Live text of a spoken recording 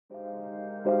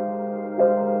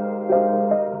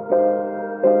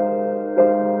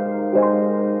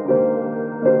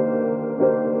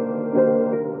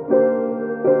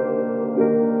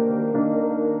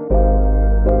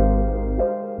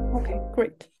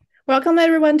Welcome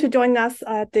everyone to join us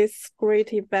at this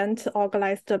great event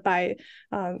organized by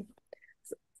a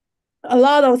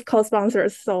lot of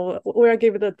co-sponsors. So we'll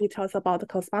give the details about the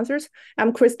co-sponsors.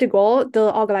 I'm Cristy,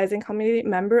 the organizing committee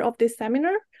member of this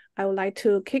seminar. I would like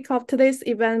to kick off today's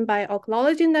event by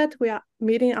acknowledging that we are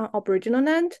meeting on Aboriginal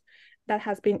land that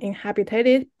has been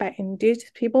inhabited by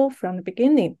Indigenous people from the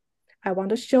beginning. I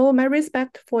want to show my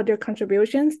respect for their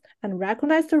contributions and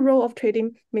recognize the role of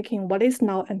trading making what is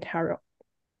now Ontario.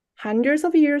 Hundreds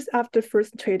of years after the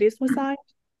first treaties were signed,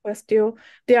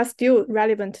 they are still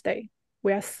relevant today.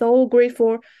 We are so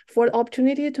grateful for the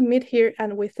opportunity to meet here,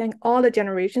 and we thank all the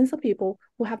generations of people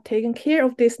who have taken care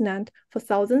of this land for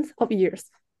thousands of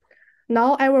years.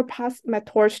 Now I will pass my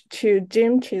torch to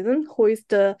Jim Chisholm, who is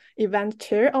the event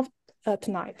chair of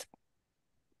tonight.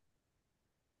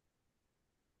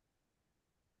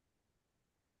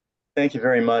 Thank you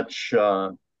very much,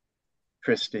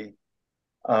 Cristy.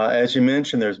 As you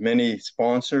mentioned, there's many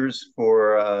sponsors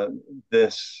for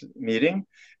this meeting.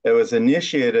 It was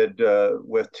initiated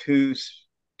with two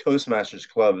Toastmasters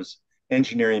clubs,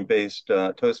 engineering-based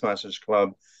Toastmasters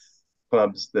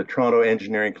clubs, the Toronto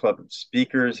Engineering Club of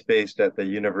Speakers based at the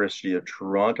University of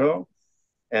Toronto,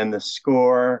 and the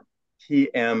SCORE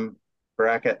TM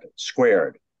Bracket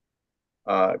Squared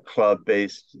club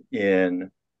based in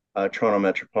Toronto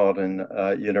Metropolitan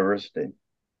University.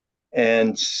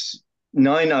 And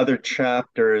 9 other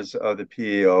chapters of the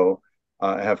PEO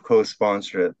have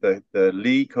co-sponsored it. The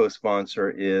lead co-sponsor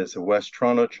is the West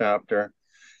Toronto chapter.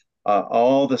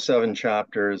 All the 7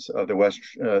 chapters of the West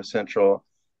Central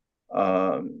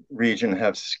region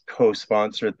have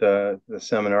co-sponsored the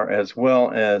seminar, as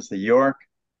well as the York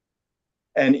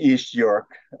and East York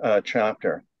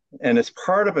chapter. And it's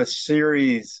part of a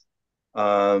series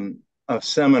of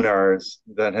seminars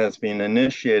that has been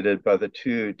initiated by the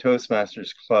 2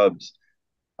 Toastmasters clubs.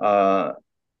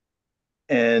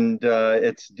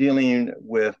 It's dealing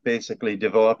with basically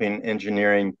developing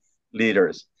engineering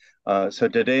leaders. So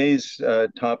today's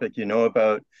topic you know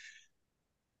about.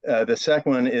 The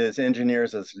second one is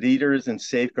engineers as leaders in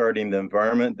safeguarding the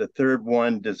environment. The third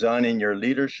one, designing your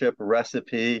leadership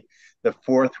recipe. The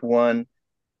fourth one,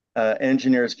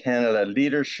 Engineers Canada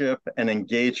leadership and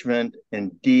engagement in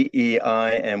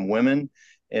DEI and women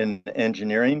in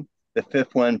engineering. The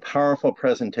fifth one, powerful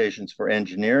presentations for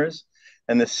engineers.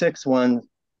 And the sixth one,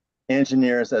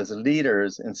 engineers as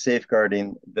leaders in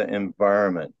safeguarding the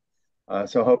environment.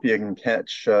 So I hope you can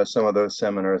catch some of those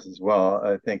seminars as well.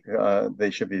 I think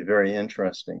they should be very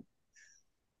interesting.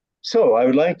 So I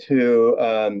would like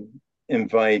to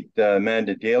invite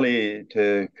Amanda Daly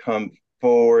to come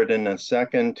forward in a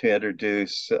second to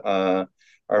introduce our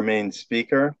main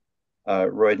speaker,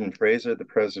 Roydon Fraser, the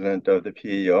president of the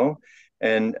PEO.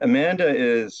 And Amanda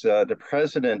is the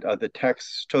president of the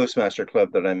Toastmaster Club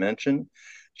that I mentioned.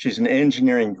 She's an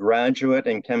engineering graduate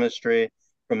in chemistry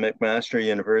from McMaster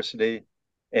University.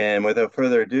 And without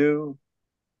further ado,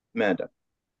 Amanda.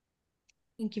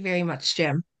 Thank you very much,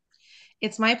 Jim.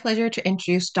 It's my pleasure to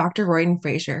introduce Dr. Roydon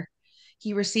Fraser.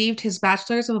 He received his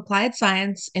Bachelor's of Applied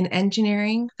Science in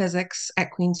Engineering Physics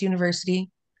at Queen's University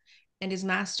and his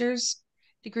Master's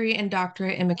degree and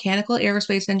doctorate in Mechanical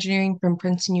Aerospace Engineering from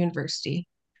Princeton University.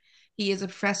 He is a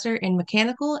professor in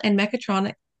Mechanical and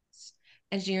Mechatronics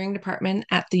Engineering Department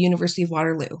at the University of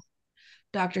Waterloo.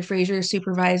 Dr. Fraser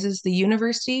supervises the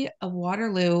University of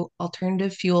Waterloo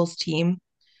Alternative Fuels team,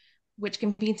 which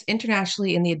competes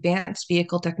internationally in the advanced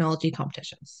vehicle technology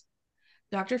competitions.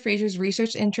 Dr. Fraser's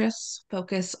research interests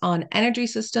focus on energy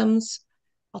systems,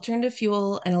 alternative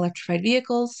fuel and electrified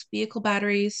vehicles, vehicle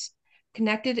batteries,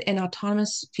 connected and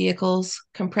autonomous vehicles,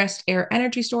 compressed air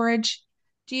energy storage,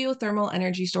 geothermal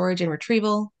energy storage and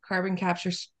retrieval, carbon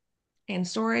capture and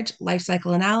storage, life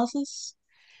cycle analysis,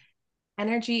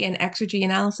 energy and exergy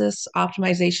analysis,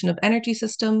 optimization of energy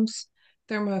systems,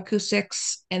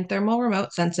 thermoacoustics, and thermal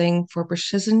remote sensing for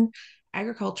precision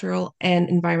agricultural and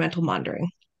environmental monitoring.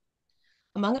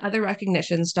 Among other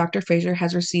recognitions, Dr. Fraser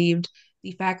has received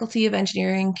the Faculty of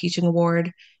Engineering Teaching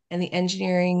Award and the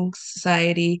Engineering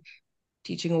Society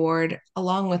Teaching Award,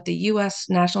 along with the U.S.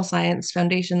 National Science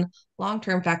Foundation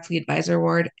Long-Term Faculty Advisor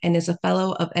Award, and is a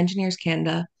Fellow of Engineers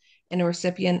Canada and a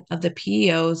recipient of the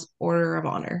PEO's Order of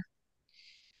Honor.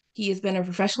 He has been a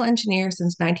professional engineer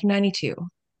since 1992.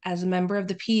 As a member of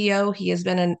the PEO, he has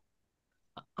been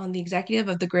on the executive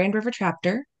of the Grand River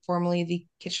chapter, formerly the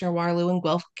Kitchener-Waterloo and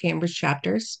Guelph-Cambridge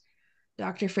chapters.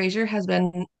 Dr. Fraser has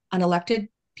been an elected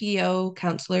PEO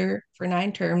counselor for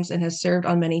 9 terms and has served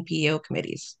on many PEO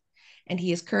committees. And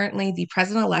he is currently the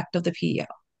president-elect of the PEO.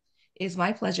 It is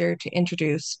my pleasure to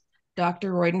introduce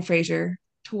Dr. Roydon Fraser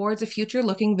towards a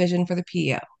future-looking vision for the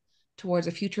PEO, towards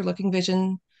a future-looking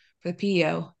vision for the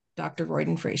PEO, Dr.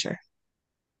 Roydon Fraser.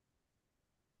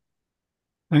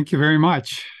 Thank you very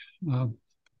much. Let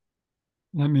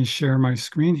me share my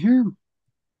screen here.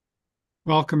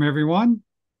 Welcome, everyone.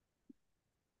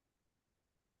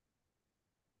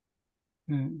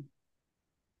 And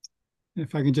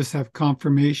if I can just have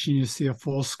confirmation, you see a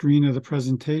full screen of the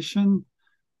presentation.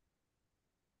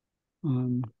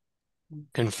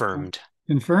 Confirmed.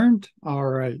 Confirmed? All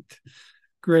right.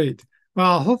 Great.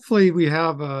 Well, hopefully we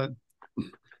have an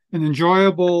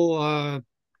enjoyable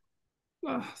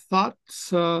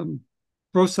thoughts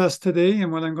process today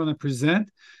and what I'm going to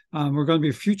present. We're going to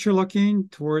be future looking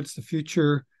towards the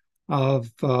future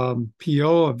of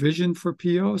PEO, a vision for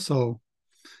PEO. So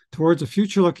towards a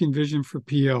future looking vision for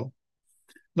PEO.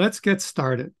 Let's get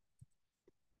started.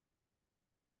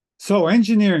 So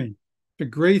engineering, the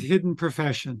great hidden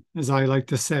profession, as I like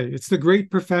to say. It's the great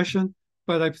profession,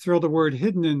 but I throw the word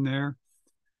hidden in there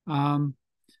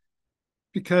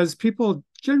because people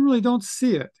generally don't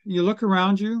see it. You look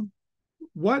around you,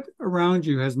 what around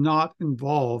you has not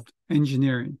involved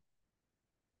engineering?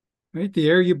 Right? The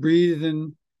air you breathe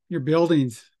in your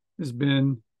buildings has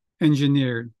been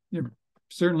engineered.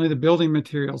 Certainly the building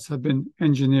materials have been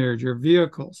engineered, your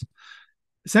vehicles.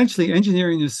 Essentially,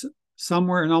 engineering is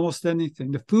somewhere in almost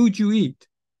anything. The food you eat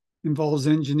involves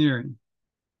engineering,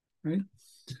 right?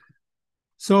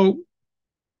 So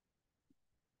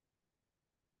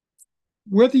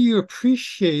whether you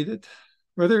appreciate it,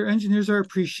 whether engineers are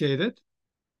appreciated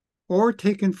or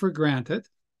taken for granted,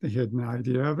 the hidden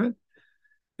idea of it,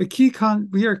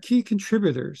 we are key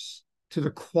contributors to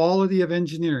the quality of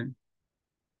engineering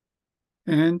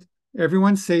and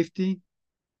everyone's safety.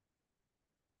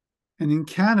 And in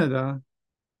Canada,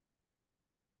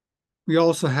 we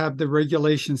also have the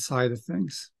regulation side of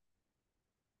things,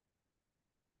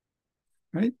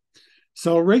 right?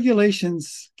 So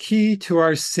regulation's key to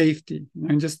our safety.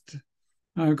 I'm just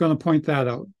going to point that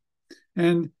out.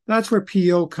 And that's where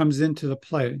PEO comes into the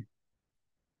play.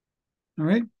 All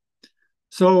right.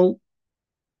 So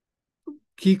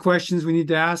key questions we need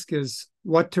to ask is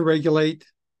what to regulate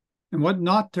and what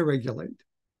not to regulate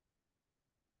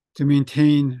to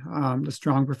maintain the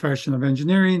strong profession of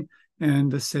engineering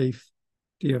and the safety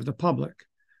of the public.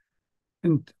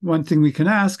 And one thing we can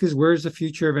ask is, where's the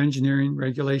future of engineering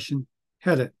regulation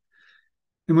headed?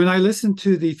 And when I listened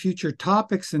to the future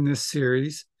topics in this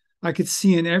series, I could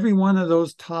see in every one of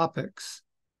those topics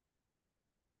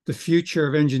the future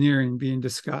of engineering being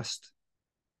discussed.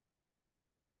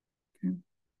 Okay.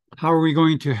 How are we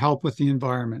going to help with the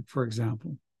environment, for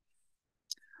example?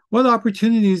 What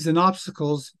opportunities and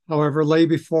obstacles, however, lay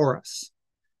before us?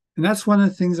 And that's one of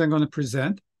the things I'm going to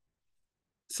present,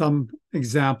 some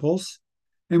examples.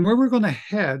 And where we're going to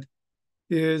head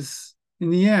is, in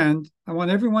the end, I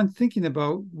want everyone thinking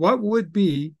about what would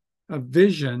be a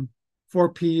vision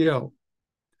for PEO.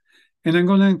 And I'm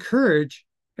going to encourage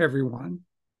everyone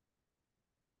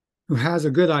who has a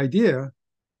good idea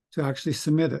to actually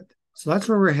submit it. So that's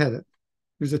where we're headed.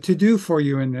 There's a to-do for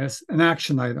you in this, an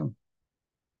action item.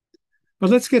 But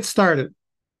let's get started.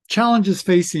 Challenges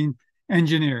facing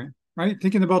engineering, right?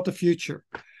 Thinking about the future.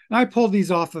 And I pulled these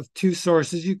off of two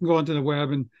sources. You can go onto the web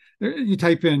and you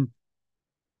type in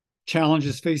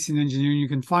challenges facing engineering. You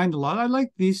can find a lot. I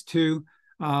like these two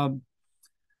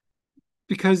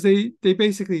because they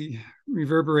basically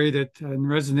reverberated and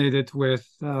resonated with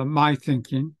my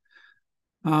thinking.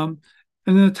 And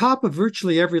then the top of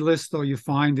virtually every list, though, you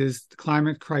find is the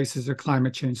climate crisis or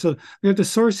climate change. So we have the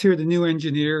source here, the New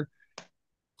Engineer,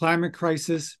 climate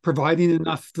crisis, providing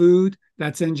enough food,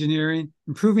 that's engineering,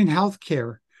 improving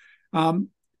healthcare.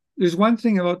 There's one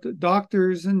thing about the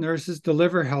doctors and nurses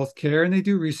deliver healthcare and they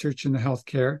do research in the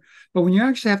healthcare, but when you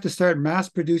actually have to start mass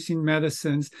producing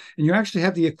medicines and you actually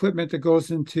have the equipment that goes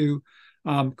into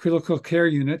critical care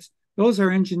units, those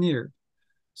are engineered.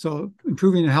 So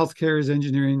improving the healthcare is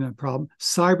engineering a problem.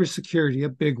 Cybersecurity, a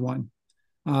big one.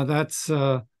 That's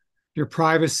your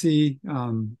privacy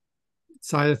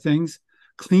side of things.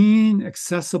 Clean,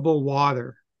 accessible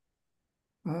water.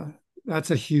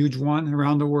 That's a huge one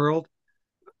around the world.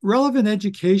 Relevant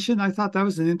education, I thought that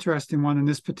was an interesting one in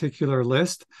this particular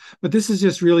list. But this is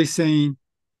just really saying,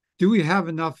 do we have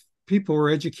enough people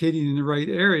we're educating in the right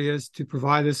areas to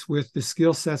provide us with the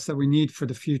skill sets that we need for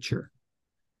the future?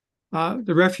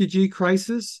 The refugee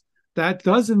crisis, that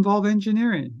does involve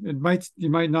engineering. You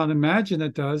might not imagine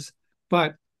it does,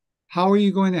 but how are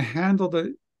you going to handle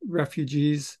the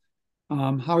refugees?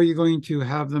 How are you going to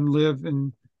have them live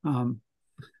in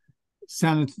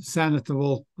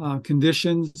sanitable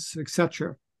conditions,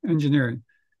 etc.? Engineering.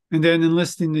 And then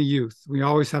enlisting the youth. We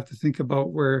always have to think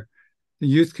about where The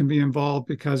youth can be involved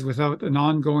because without an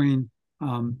ongoing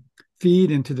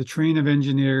feed into the train of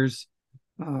engineers,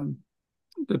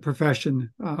 the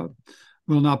profession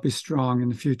will not be strong in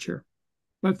the future.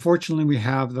 But fortunately, we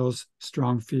have those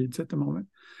strong feeds at the moment.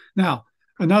 Now,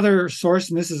 another source,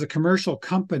 and this is a commercial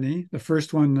company. The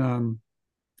first one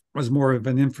was more of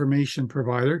an information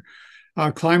provider.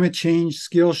 Climate change,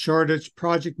 skill shortage,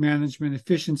 project management,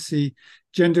 efficiency,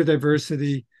 gender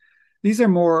diversity. These are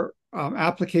more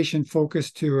application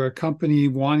focused to a company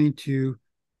wanting to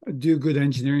do good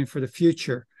engineering for the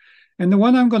future. And the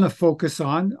one I'm going to focus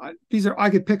on, I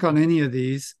could pick on any of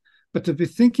these, but to be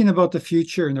thinking about the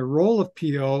future and the role of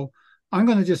PEO, I'm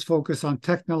going to just focus on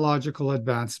technological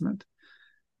advancement,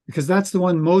 because that's the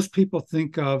one most people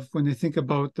think of when they think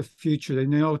about the future. They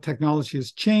know technology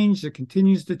has changed, it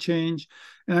continues to change,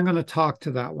 and I'm going to talk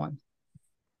to that one.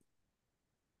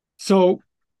 So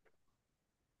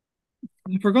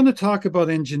if we're going to talk about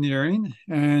engineering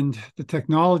and the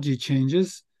technology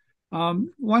changes,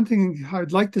 one thing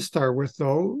I'd like to start with,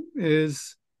 though,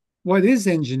 is what is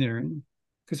engineering?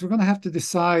 Because we're going to have to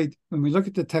decide, when we look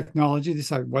at the technology,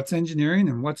 decide what's engineering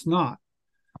and what's not.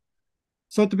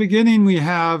 So at the beginning, we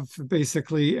have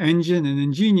basically engine and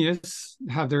ingenious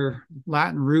have their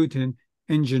Latin root in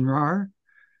enginerar,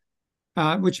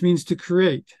 which means to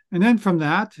create. And then from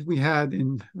that, we had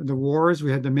in the wars,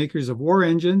 we had the makers of war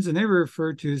engines, and they were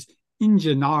referred to as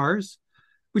engineers,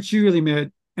 which usually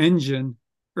meant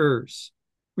engineers,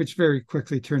 which very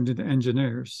quickly turned into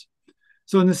engineers.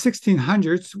 So in the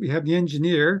 1600s, we have the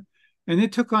engineer, and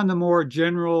it took on the more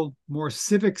general, more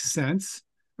civic sense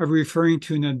of referring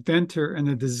to an inventor and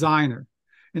a designer.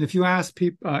 And if you ask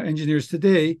engineers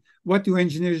today, what do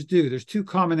engineers do? There's two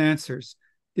common answers.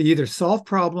 They either solve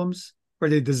problems or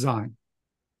they design.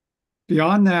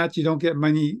 Beyond that, you don't get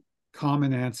many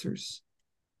common answers.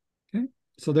 Okay,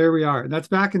 so there we are. That's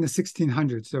back in the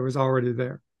 1600s. That was already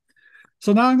there.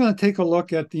 So now I'm going to take a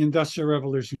look at the Industrial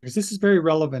Revolution, because this is very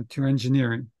relevant to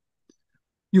engineering.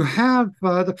 You have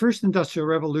the first Industrial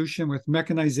Revolution with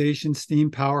mechanization,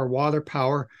 steam power, water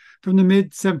power from the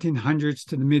mid-1700s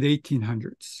to the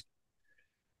mid-1800s.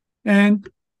 And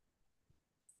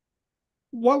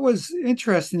what was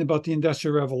interesting about the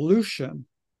Industrial Revolution,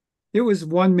 it was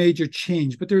one major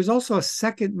change, but there's also a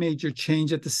second major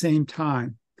change at the same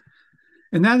time.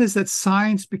 And that is that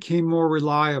science became more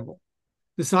reliable.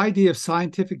 This idea of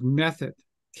scientific method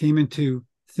came into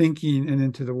thinking and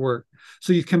into the work.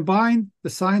 So you combine the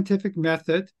scientific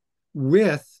method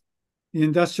with the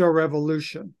Industrial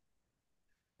Revolution.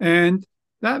 And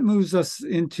that moves us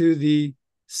into the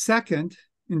second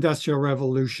Industrial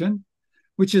Revolution,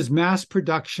 which is mass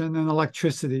production and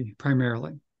electricity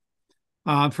primarily,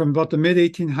 from about the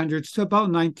mid-1800s to about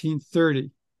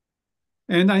 1930.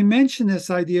 And I mentioned this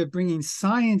idea of bringing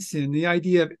science in, the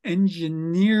idea of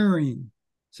engineering.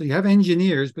 So you have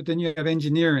engineers, but then you have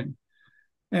engineering.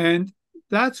 And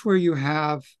that's where you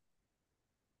have,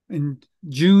 in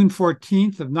June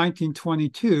 14th of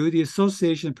 1922, the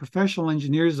Association of Professional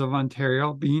Engineers of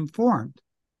Ontario being formed,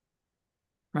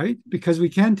 right? Because we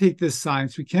can take this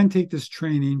science, we can take this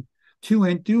training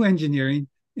to do engineering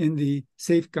in the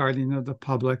safeguarding of the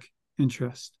public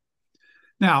interest.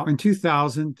 Now, in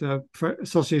 2000, the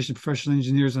Association of Professional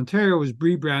Engineers Ontario was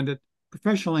rebranded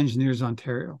Professional Engineers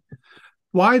Ontario.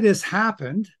 Why this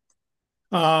happened,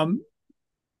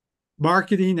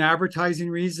 marketing, advertising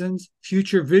reasons,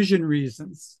 future vision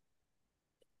reasons.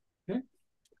 Okay.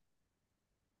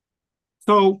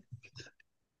 So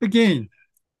again,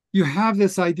 you have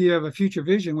this idea of a future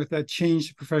vision with that change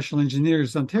to Professional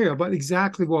Engineers Ontario, but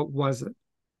exactly what was it?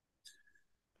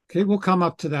 Okay, we'll come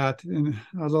up to that in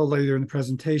a little later in the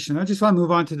presentation. I just want to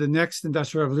move on to the next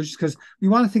Industrial Revolution because we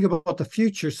want to think about the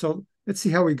future. So let's see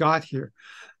how we got here.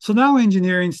 So now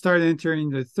engineering started entering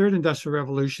the third Industrial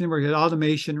Revolution, where you had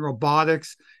automation,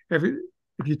 robotics. If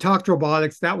you talked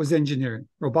robotics, that was engineering.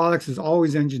 Robotics is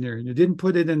always engineering. You didn't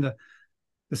put it in the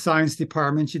science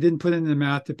departments. You didn't put it in the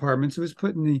math departments. It was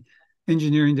put in the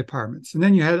engineering departments. And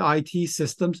then you had IT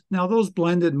systems. Now those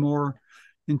blended more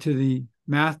into the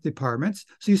math departments.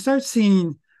 So you start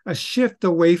seeing a shift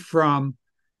away from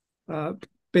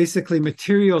basically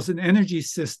materials and energy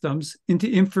systems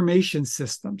into information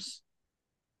systems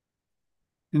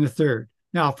in the third.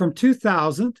 Now, from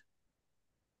 2000,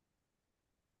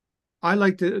 from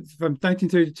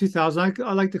 1930 to 2000,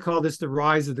 I like to call this the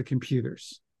rise of the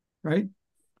computers, right?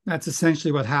 That's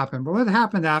essentially what happened. But what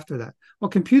happened after that? Well,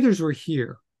 computers were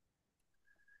here.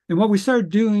 And what we started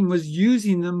doing was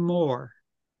using them more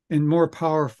and more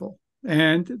powerful.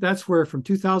 And that's where from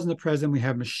 2000 to present, we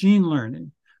have machine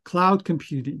learning, cloud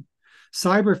computing,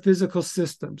 cyber physical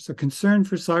systems, a concern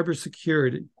for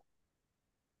cybersecurity.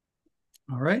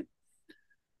 All right.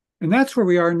 And that's where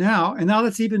we are now. And now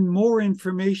that's even more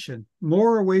information,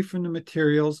 more away from the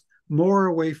materials, more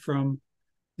away from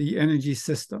the energy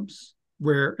systems,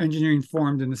 where engineering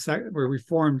formed where we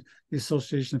formed the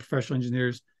Association of Professional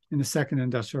Engineers in the Second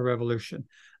Industrial Revolution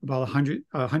about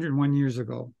 101 years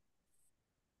ago.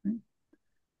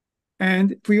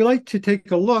 And if we like to take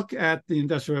a look at the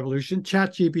Industrial Revolution,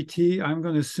 ChatGPT, I'm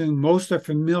going to assume most are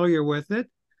familiar with it,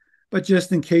 but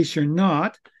just in case you're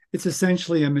not, it's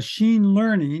essentially a machine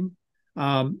learning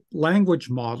language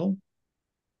model,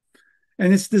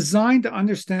 and it's designed to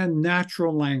understand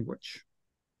natural language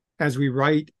as we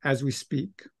write, as we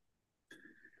speak.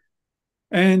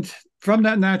 And from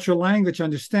that natural language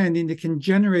understanding, it can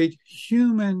generate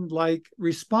human-like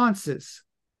responses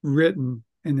written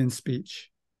and in speech.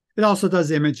 It also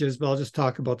does images, but I'll just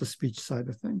talk about the speech side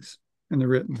of things and the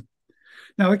written.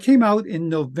 Now, it came out in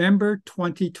November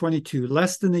 2022,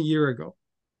 less than a year ago.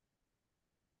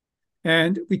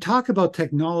 And we talk about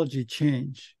technology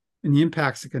change and the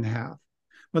impacts it can have.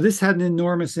 Well, this had an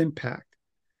enormous impact.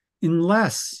 In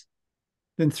less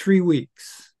than 3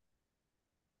 weeks,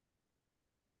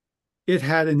 it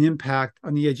had an impact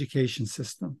on the education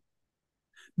system.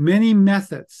 Many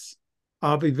methods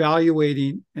of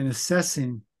evaluating and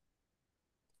assessing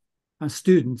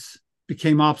students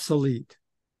became obsolete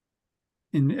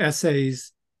in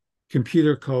essays,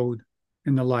 computer code,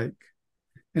 and the like.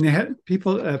 And they had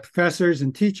professors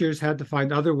and teachers had to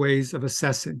find other ways of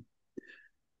assessing.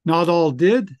 Not all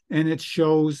did, and it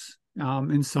shows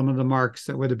in some of the marks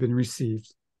that would have been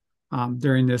received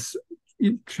during this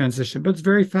transition, but it's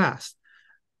very fast.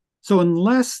 So in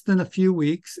less than a few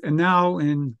weeks, and now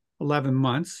in 11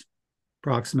 months,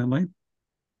 approximately,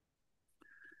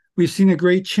 we've seen a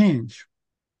great change.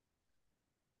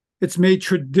 It's made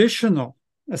traditional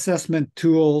assessment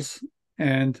tools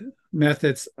and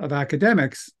methods of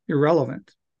academics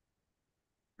irrelevant,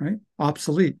 right?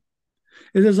 Obsolete.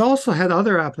 It has also had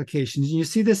other applications. You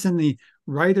see this in the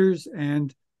writers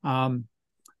and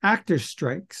actors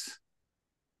strikes.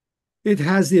 It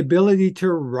has the ability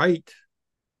to write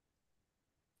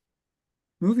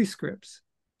movie scripts,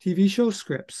 TV show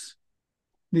scripts.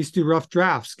 These do rough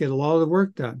drafts, get a lot of the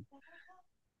work done.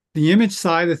 The image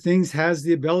side of things has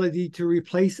the ability to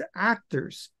replace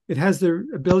actors. It has the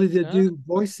ability to do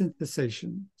voice synthesis,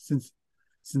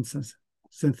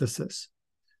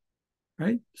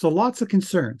 right? So lots of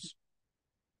concerns.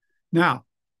 Now,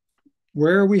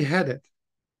 where are we headed?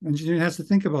 Engineering has to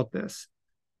think about this.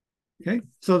 Okay,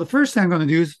 so the first thing I'm going to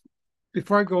do is,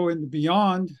 before I go into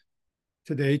beyond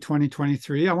today,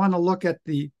 2023, I want to look at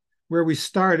where we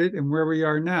started and where we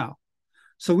are now.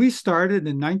 So we started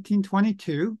in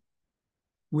 1922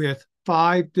 with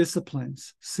 5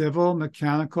 disciplines: civil,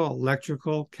 mechanical,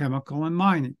 electrical, chemical, and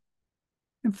mining.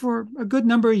 And for a good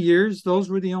number of years, those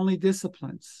were the only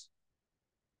disciplines.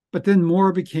 But then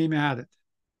more became added.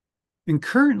 And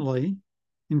currently,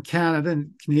 in Canada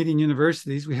and Canadian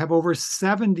universities, we have over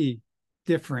 70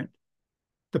 different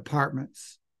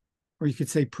departments, or you could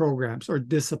say programs, or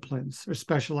disciplines, or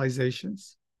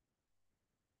specializations.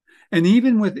 And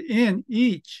even within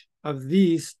each of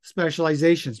these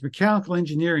specializations, mechanical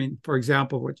engineering, for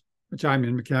example, which I'm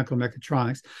in, mechanical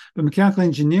mechatronics, but mechanical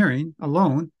engineering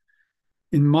alone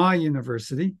in my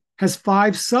university has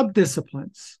 5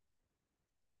 subdisciplines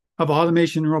of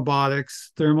automation and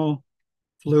robotics, thermal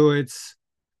fluids,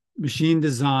 machine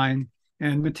design,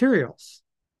 and materials,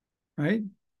 right?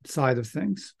 Side of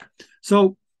things.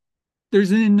 So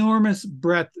there's an enormous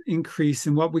breadth increase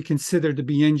in what we consider to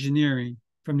be engineering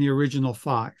from the original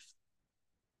 5.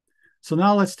 So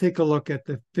now let's take a look at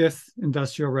the 5th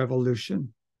Industrial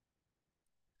Revolution.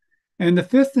 And the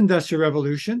 5th Industrial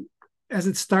Revolution, has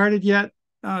it started yet?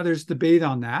 There's debate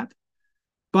on that.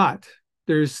 But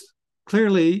there's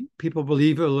clearly, people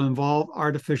believe it will involve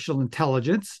artificial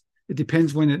intelligence. It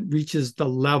depends when it reaches the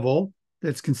level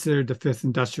that's considered the 5th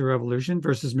Industrial Revolution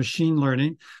versus machine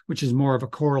learning, which is more of a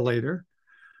correlator.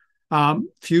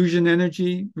 Fusion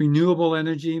energy, renewable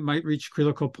energy might reach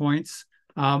critical points.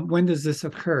 When does this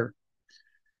occur?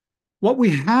 What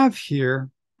we have here,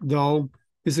 though,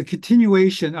 is a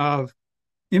continuation of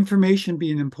information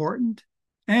being important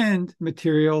and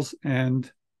materials and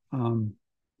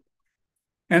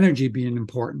energy being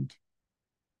important.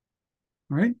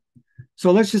 All right?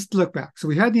 So let's just look back. So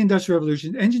we had the Industrial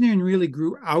Revolution. Engineering really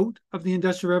grew out of the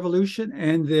Industrial Revolution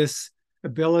and this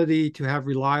ability to have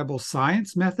reliable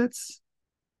science methods,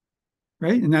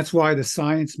 right? And that's why the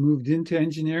science moved into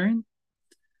engineering.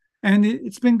 And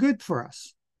it's been good for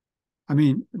us. I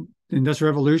mean, the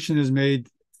Industrial Revolution has made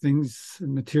things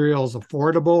and materials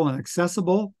affordable and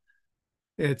accessible.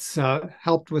 It's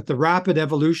helped with the rapid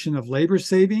evolution of labor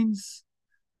savings.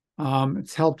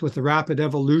 It's helped with the rapid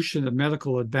evolution of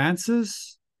medical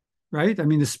advances, right? I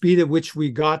mean, the speed at which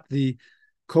we got the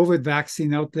COVID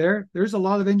vaccine out there, there's a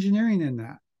lot of engineering in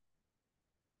that,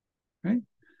 right?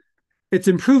 It's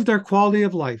improved our quality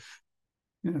of life,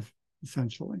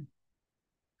 essentially.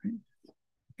 Right?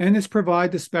 And it's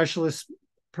provide the specialist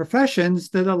professions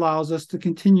that allows us to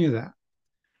continue that.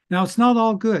 Now, it's not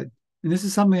all good. And this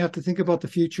is something we have to think about the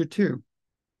future too.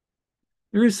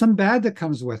 There is some bad that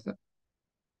comes with it.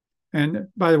 And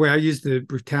by the way, I used the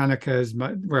Britannica as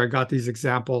where I got these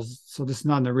examples. So this is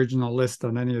not an original list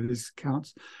on any of these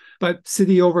accounts. But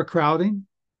city overcrowding,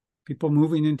 people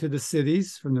moving into the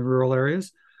cities from the rural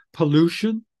areas,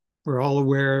 pollution. We're all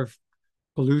aware of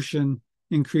pollution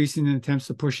increasing in attempts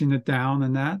of pushing it down,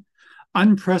 and that.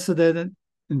 Unprecedented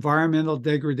environmental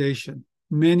degradation.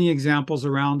 Many examples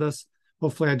around us.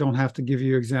 Hopefully I don't have to give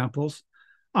you examples.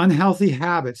 Unhealthy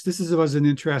habits. This was an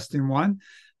interesting one,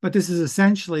 but this is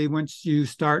essentially once you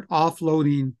start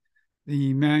offloading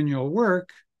the manual work,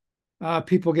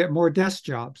 people get more desk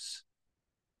jobs.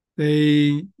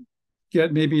 They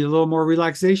get maybe a little more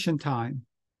relaxation time.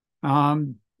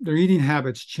 Their eating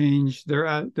habits change,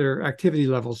 their activity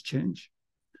levels change.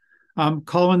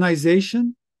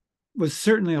 Colonization was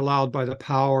certainly allowed by the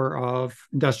power of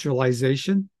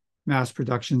industrialization, mass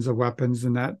productions of weapons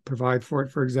and that provide for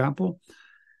it, for example.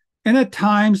 And at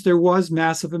times there was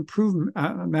massive unemployment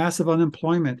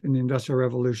in the industrial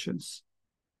revolutions,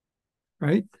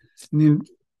 right? And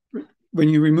when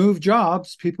you remove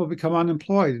jobs, people become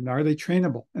unemployed, and are they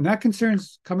trainable? And that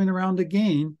concern's coming around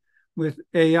again with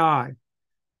AI.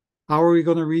 How are we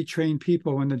going to retrain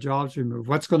people when the jobs are removed?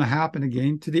 What's going to happen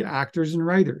again to the actors and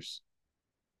writers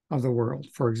of the world,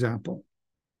 for example?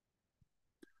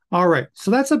 All right,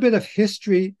 so that's a bit of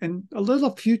history and a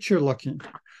little future looking.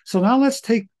 So now let's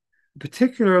take a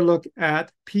particular look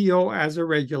at PEO as a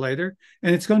regulator,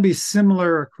 and it's going to be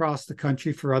similar across the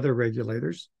country for other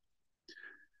regulators.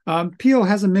 PEO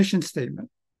has a mission statement,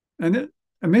 and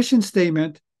a mission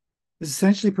statement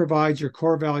essentially provides your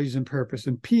core values and purpose.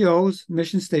 And PEO's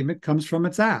mission statement comes from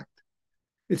its act.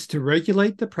 It's to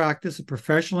regulate the practice of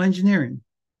professional engineering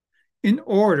in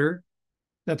order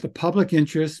that the public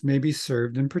interest may be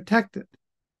served and protected.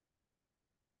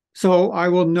 So I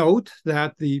will note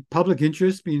that the public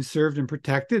interest being served and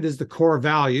protected is the core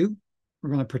value.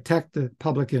 We're going to protect the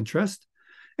public interest.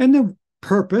 And the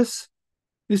purpose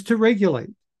is to regulate,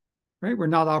 right? We're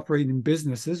not operating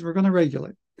businesses, we're going to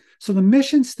regulate. So the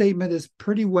mission statement is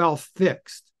pretty well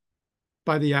fixed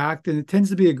by the Act, and it tends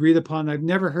to be agreed upon. I've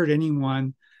never heard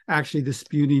anyone actually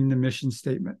disputing the mission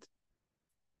statement.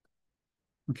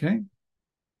 Okay.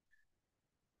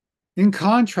 In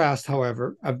contrast,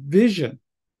 however, a vision,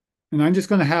 and I'm just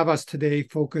going to have us today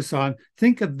focus on,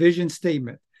 think of vision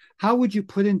statement. How would you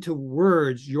put into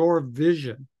words your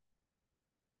vision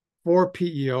for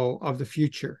PEO of the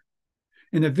future?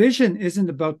 And a vision isn't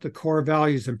about the core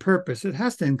values and purpose. It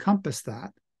has to encompass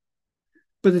that.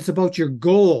 But it's about your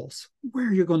goals,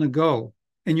 where you're going to go,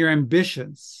 and your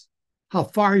ambitions, how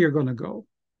far you're going to go,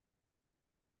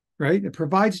 right? It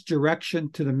provides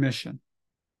direction to the mission.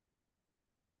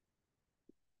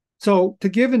 So to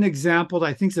give an example that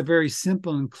I think is a very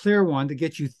simple and clear one to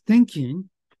get you thinking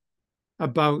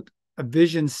about a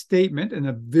vision statement and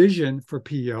a vision for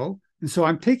PEO. And so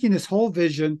I'm taking this whole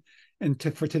vision, and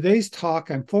for today's talk,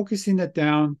 I'm focusing it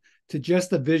down to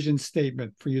just a vision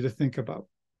statement for you to think about.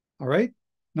 All right?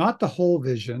 Not the whole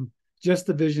vision, just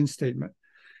the vision statement.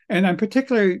 And I'm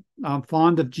particularly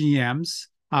fond of GM's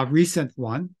recent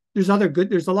one. There's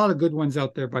a lot of good ones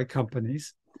out there by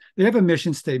companies. They have a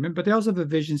mission statement, but they also have a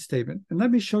vision statement. And let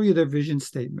me show you their vision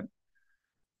statement.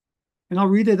 And I'll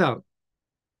read it out.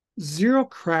 0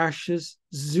 crashes,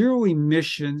 0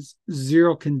 emissions,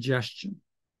 0 congestion.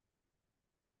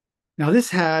 Now, this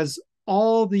has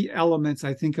all the elements,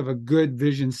 I think, of a good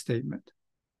vision statement.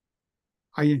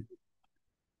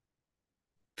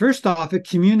 First off, it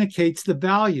communicates the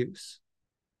values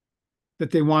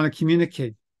that they want to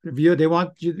communicate. They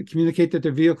want you to communicate that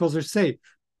their vehicles are safe.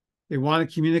 They want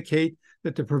to communicate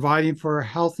that they're providing for a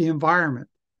healthy environment.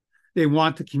 They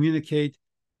want to communicate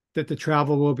that the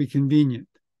travel will be convenient.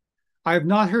 I have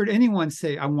not heard anyone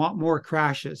say, I want more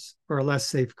crashes or a less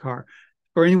safe car,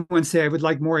 or anyone say, I would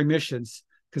like more emissions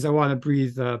because I want to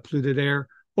breathe polluted air,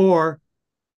 or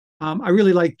I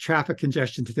really like traffic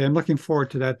congestion today. I'm looking forward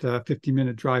to that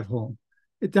 50-minute drive home.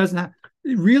 It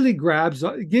really grabs,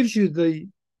 it gives you the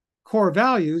core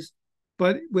values,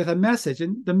 but with a message.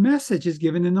 And the message is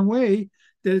given in a way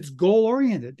that it's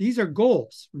goal-oriented. These are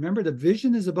goals. Remember, the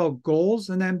vision is about goals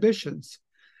and ambitions.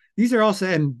 these are also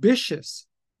ambitious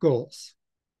goals,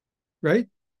 right?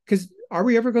 Because are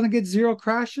we ever going to get zero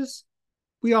crashes?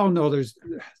 We all know there's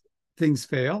things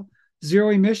fail. Zero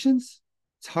emissions,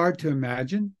 it's hard to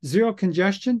imagine. Zero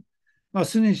congestion, well, as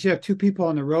soon as you have two people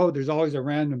on the road, there's always a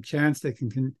random chance they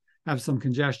can have some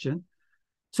congestion.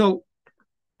 So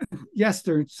yes,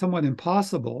 they're somewhat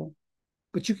impossible,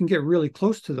 but you can get really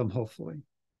close to them, hopefully.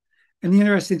 And the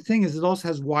interesting thing is it also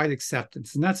has wide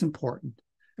acceptance, and that's important.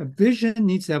 A vision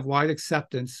needs to have wide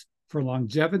acceptance for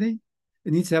longevity.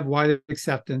 It needs to have wide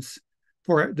acceptance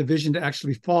for the vision to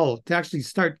actually follow, to actually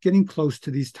start getting close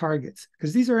to these targets,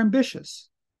 because these are ambitious,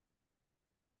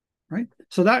 right?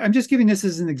 So that I'm just giving this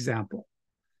as an example.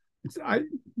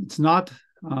 It's not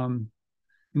in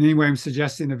any way I'm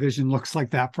suggesting a vision looks like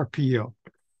that for PEO,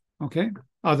 okay?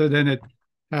 Other than it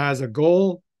has a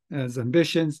goal, has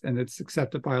ambitions, and it's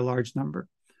accepted by a large number.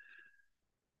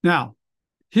 Now,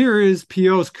 here is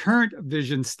PEO's current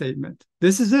vision statement.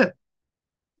 This is it.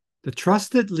 The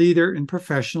trusted leader in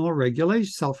professional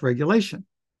regulation, self-regulation.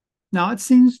 Now, it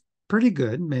seems pretty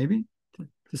good, maybe,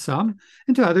 to some,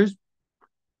 and to others,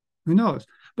 who knows?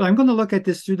 But I'm going to look at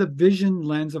this through the vision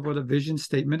lens of what a vision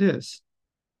statement is.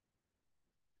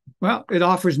 Well, it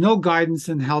offers no guidance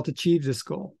on how to achieve this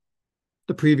goal.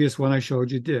 The previous one I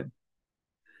showed you did.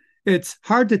 It's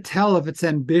hard to tell if it's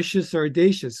ambitious or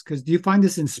audacious, because do you find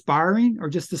this inspiring or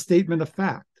just a statement of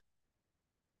fact?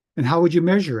 And how would you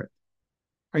measure it?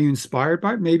 Are you inspired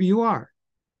by it? Maybe you are.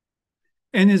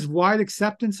 And is wide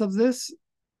acceptance of this?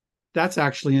 That's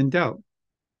actually in doubt,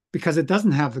 because it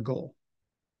doesn't have the goal,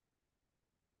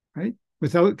 right?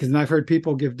 Because I've heard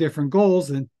people give different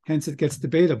goals, and hence it gets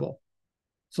debatable.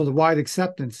 So the wide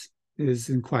acceptance is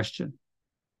in question.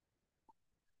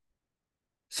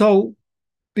 So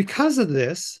because of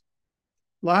this,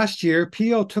 last year,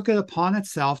 PEO took it upon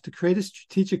itself to create a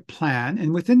strategic plan.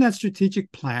 And within that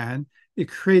strategic plan, it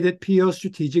created PEO's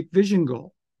strategic vision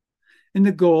goal. And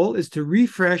the goal is to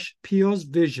refresh PEO's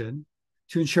vision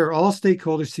to ensure all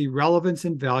stakeholders see relevance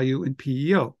and value in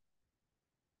PEO.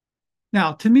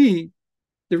 Now, to me,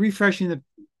 the refreshing of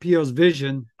PEO's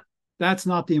vision, that's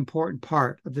not the important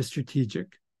part of the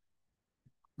strategic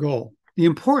goal. The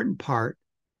important part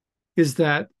is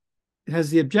that it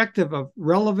has the objective of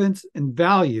relevance and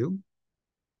value.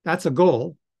 That's a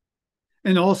goal.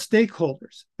 And all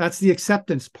stakeholders. That's the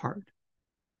acceptance part,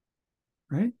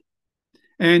 right?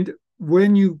 And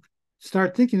when you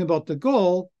start thinking about the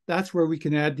goal, that's where we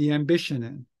can add the ambition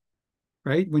in,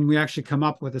 right? When we actually come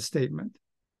up with a statement.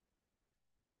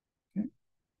 Okay.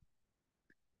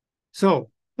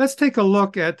 So let's take a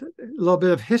look at a little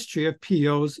bit of history of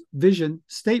PEO's vision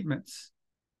statements.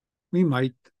 We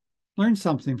might learn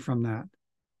something from that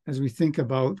as we think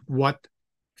about what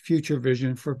future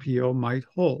vision for PEO might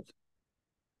hold.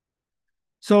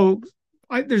 So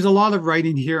there's a lot of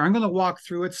writing here. I'm going to walk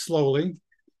through it slowly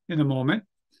in a moment.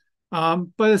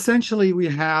 But essentially, we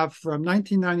have from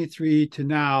 1993 to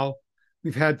now,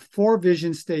 we've had 4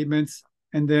 vision statements.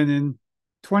 And then in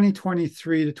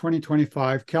 2023 to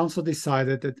 2025, Council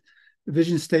decided that the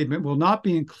vision statement will not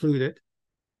be included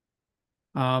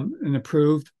and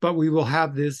approved, but we will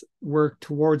have this work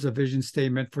towards a vision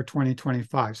statement for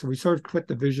 2025. So we sort of put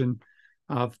the vision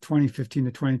of 2015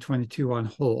 to 2022 on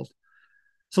hold.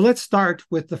 So let's start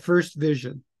with the first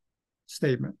vision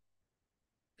statement.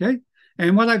 Okay.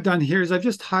 And what I've done here is I've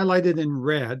just highlighted in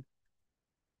red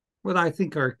what I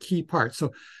think are key parts.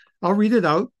 So I'll read it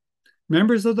out.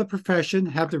 Members of the profession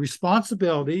have the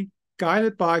responsibility,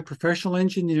 guided by professional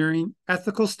engineering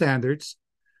ethical standards,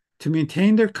 to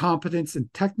maintain their competence in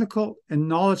technical and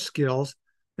knowledge skills,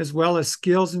 as well as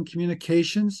skills in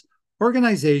communications,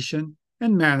 organization,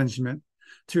 and management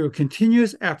through a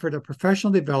continuous effort of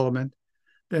professional development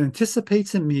that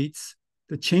anticipates and meets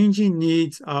the changing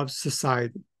needs of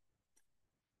society.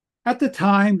 At the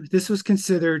time, this was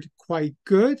considered quite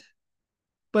good,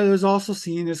 but it was also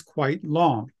seen as quite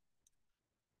long.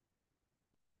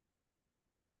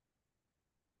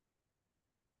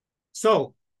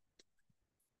 So,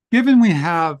 given we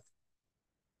have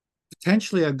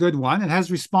potentially a good one, it has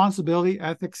responsibility,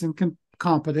 ethics, and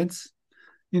competence.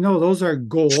 You know, those are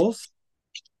goals.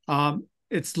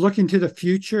 It's looking to the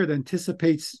future. It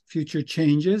anticipates future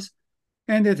changes.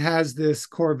 And it has this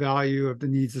core value of the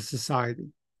needs of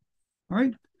society. All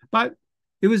right. But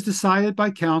it was decided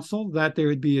by council that there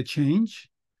would be a change.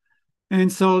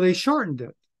 And so they shortened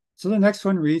it. So the next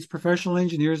one reads, Professional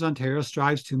Engineers Ontario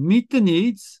strives to meet the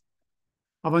needs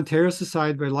of Ontario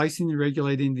society by licensing and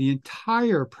regulating the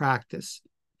entire practice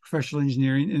of professional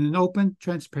engineering in an open,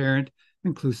 transparent,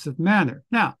 inclusive manner.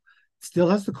 Now, it still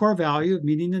has the core value of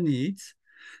meeting the needs.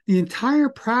 The entire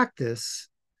practice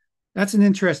That's an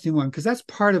interesting one because that's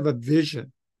part of a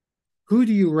vision. Who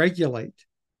do you regulate?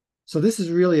 So this is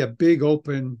really a big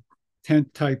open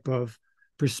tent type of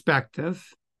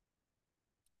perspective,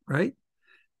 right?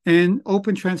 And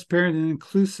open, transparent, and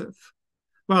inclusive.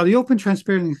 Well, the open,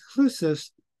 transparent, and inclusive,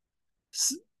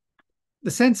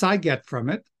 the sense I get from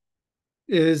it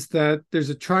is that there's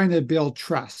a trying to build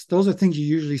trust. Those are things you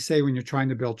usually say when you're trying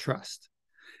to build trust.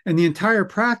 And the entire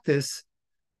practice,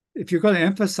 if you're going to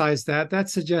emphasize that, that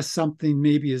suggests something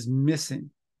maybe is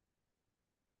missing,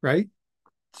 right?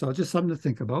 So just something to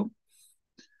think about.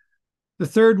 The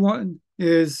third one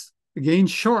is, again,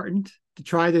 shortened to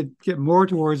try to get more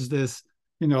towards this,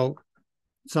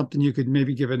 something you could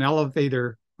maybe give an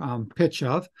elevator pitch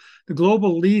of, the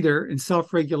global leader in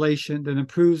self-regulation that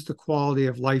improves the quality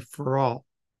of life for all.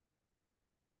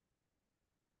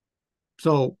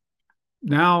 So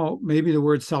now maybe the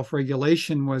word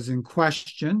self-regulation was in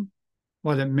question,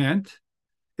 what it meant.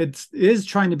 It is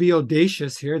trying to be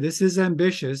audacious here. This is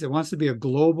ambitious. It wants to be a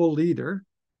global leader.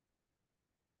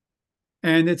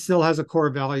 And it still has a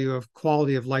core value of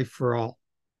quality of life for all,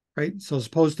 right? So as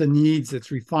opposed to needs,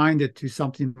 it's refined it to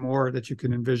something more that you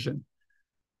can envision.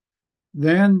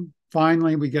 Then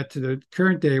finally, we get to the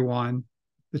current day one,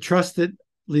 the trusted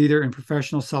leader in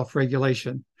professional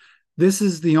self-regulation. This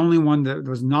is the only one that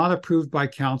was not approved by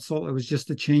council. It was just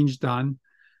a change done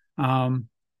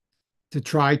to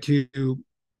try to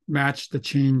match the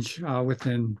change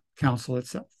within council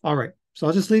itself. All right, so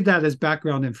I'll just leave that as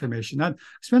background information. I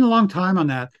spent a long time on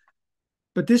that,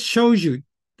 but this shows you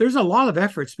there's a lot of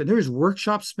efforts, but there's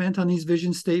workshops spent on these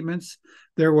vision statements.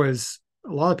 There was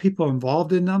a lot of people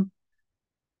involved in them.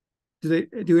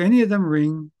 Do any of them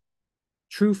ring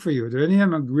true for you? Do any of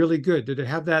them really good? Do they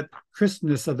have that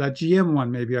crispness of that GM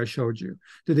one maybe I showed you?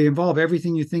 Do they involve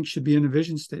everything you think should be in a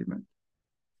vision statement?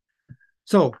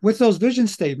 So with those vision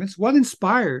statements, what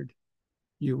inspired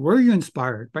you? Were you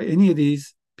inspired by any of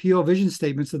these PEO vision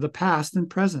statements of the past and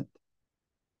present?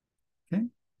 Okay.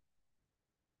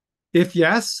 If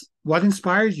yes, what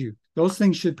inspired you? Those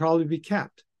things should probably be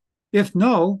kept. If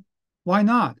no, why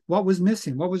not? What was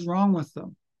missing? What was wrong with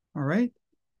them? All right.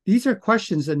 These are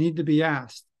questions that need to be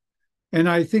asked. And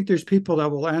I think there's people that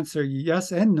will answer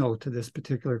yes and no to this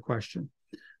particular question.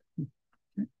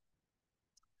 Okay.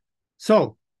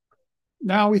 So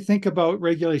now we think about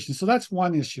regulation. So that's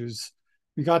one issue.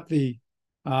 We got the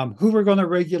who we're going to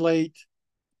regulate,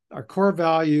 our core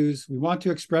values. We want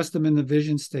to express them in the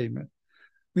vision statement.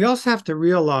 We also have to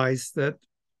realize that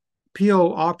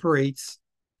PEO operates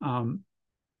in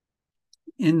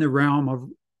the realm of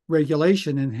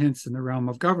regulation and hence in the realm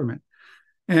of government.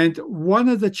 And one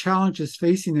of the challenges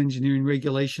facing engineering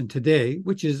regulation today,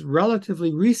 which is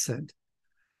relatively recent,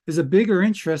 is a bigger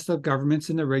interest of governments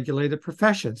in the regulated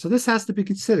profession. So this has to be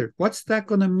considered. What's that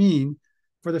going to mean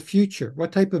for the future?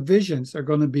 What type of visions are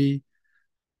going to be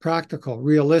practical,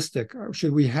 realistic, or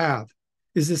should we have?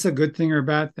 Is this a good thing or a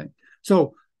bad thing?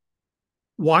 So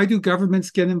why do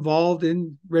governments get involved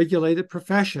in regulated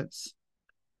professions?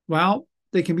 Well,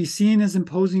 they can be seen as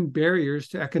imposing barriers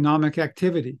to economic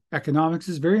activity. Economics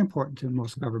is very important to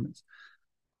most governments,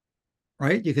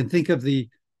 right? You can think of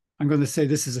I'm going to say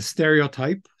this is a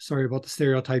stereotype. Sorry about the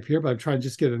stereotype here, but I'm trying to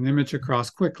just get an image across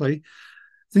quickly.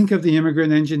 Think of the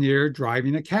immigrant engineer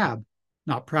driving a cab,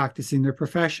 not practicing their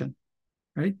profession,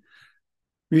 right?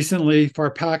 Recently,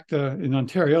 FARPACTA in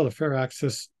Ontario, the Fair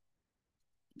Access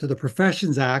to the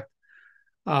Professions Act,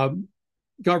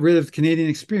 got rid of Canadian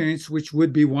experience, which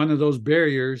would be one of those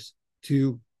barriers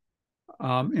to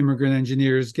immigrant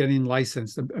engineers getting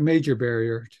licensed, a major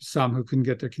barrier to some who couldn't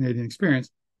get their Canadian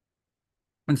experience.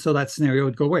 And so that scenario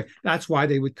would go away. That's why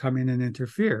they would come in and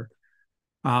interfere,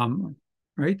 right?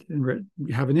 And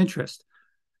have an interest.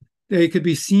 They could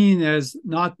be seen as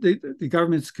not, the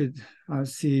governments could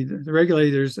see the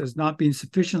regulators as not being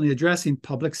sufficiently addressing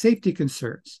public safety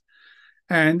concerns.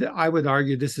 And I would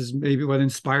argue this is maybe what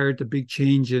inspired the big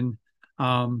change in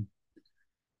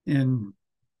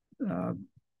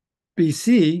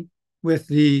BC with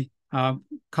the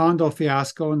condo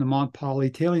fiasco and the Mont Poly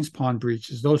tailings pond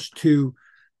breaches. Those two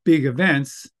big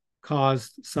events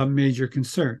caused some major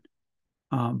concern,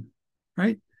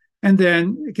 right? And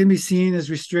then it can be seen as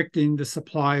restricting the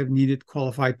supply of needed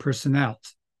qualified personnel.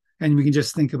 And we can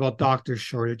just think about doctor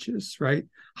shortages, right?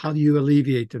 How do you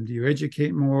alleviate them? Do you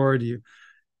educate more? Do you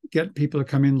get people to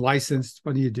come in licensed?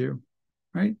 What do you do,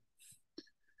 right?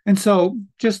 And so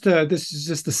just this is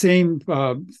just the same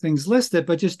things listed,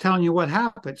 but just telling you what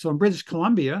happened. So in British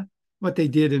Columbia, what they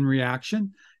did in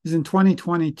reaction is in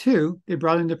 2022, they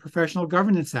brought in the Professional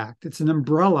Governance Act. It's an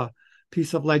umbrella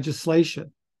piece of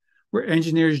legislation where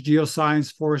engineers,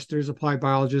 geoscience, foresters, applied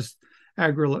biologists,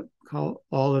 agricultural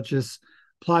ecologists,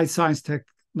 applied science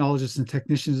technologists, and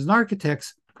technicians and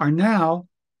architects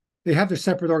they have their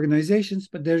separate organizations,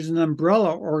 but there's an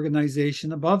umbrella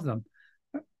organization above them.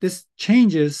 This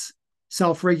changes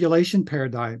self-regulation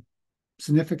paradigm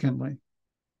significantly,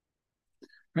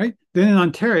 right? Then in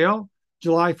Ontario,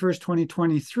 July 1st,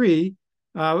 2023,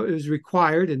 it was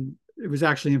required, and it was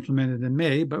actually implemented in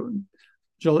May, but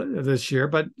this year.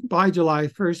 But by July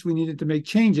 1st, we needed to make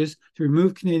changes to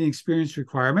remove Canadian experience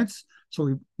requirements.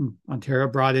 So Ontario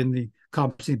brought in the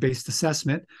competency-based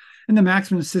assessment, and the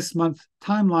maximum 6-month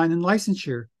timeline in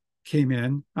licensure came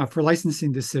in for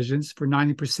licensing decisions for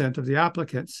 90% of the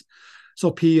applicants.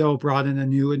 So PEO brought in a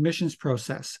new admissions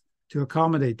process to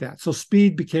accommodate that. So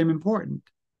speed became important,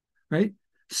 right?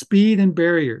 Speed and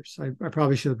barriers. I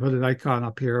probably should have put an icon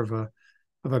up here of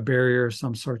a barrier of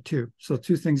some sort too. So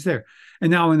 2 things there.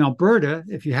 And now in Alberta,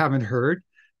 if you haven't heard,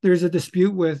 there's a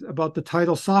dispute about the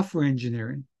title software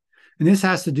engineering. And this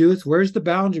has to do with where's the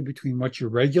boundary between what you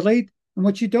regulate and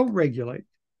what you don't regulate.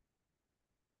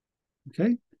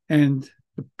 Okay, and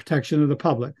the protection of the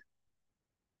public.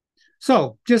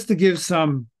 So just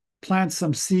to plant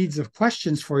some seeds of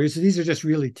questions for you, so these are just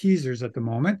really teasers at the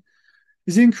moment.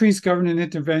 Is increased government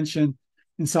intervention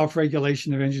in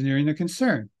self-regulation of engineering a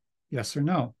concern? Yes or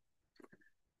no?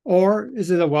 Or is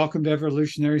it a welcomed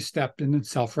evolutionary step in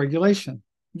self-regulation?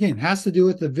 Again, it has to do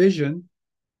with the vision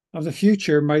of the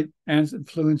future might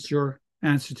influence your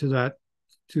answer to that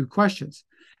 2 questions.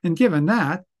 And given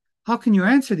that, how can you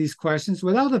answer these questions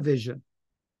without a vision,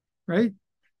 right?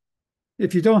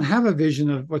 If you don't have a vision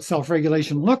of what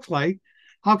self-regulation looks like,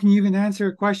 how can you even answer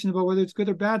a question about whether it's good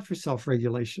or bad for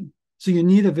self-regulation? So you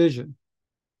need a vision.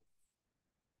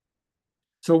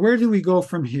 So where do we go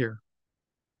from here?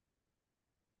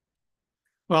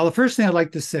 Well, the first thing I'd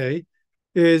like to say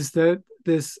is that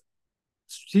this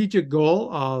strategic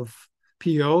goal of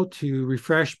PEO to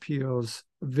refresh PEO's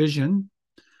vision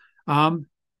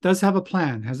does have a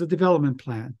plan, has a development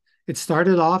plan. It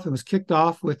was kicked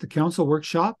off with the council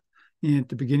workshop at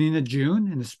the beginning of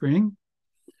June in the spring.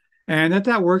 And at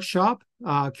that workshop,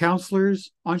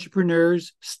 counselors,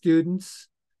 entrepreneurs, students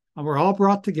were all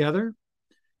brought together.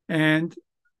 And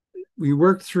we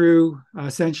worked through,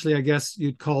 essentially, I guess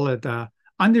you'd call it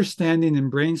understanding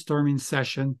and brainstorming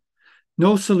session.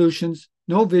 No solutions,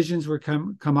 no visions were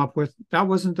come up with. That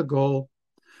wasn't the goal.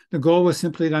 The goal was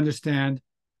simply to understand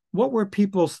what were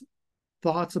people's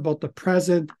thoughts about the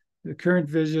present, the current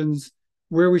visions,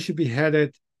 where we should be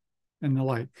headed, and the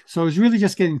like. So it was really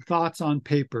just getting thoughts on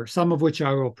paper, some of which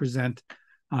I will present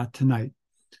tonight.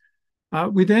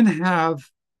 We then have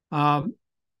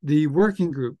the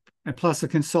working group and plus a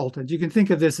consultant. You can think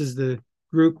of this as the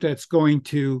group that's going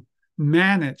to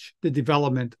manage the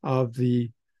development of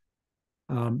the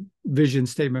vision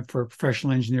statement for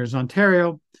Professional Engineers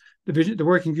Ontario. The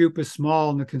working group is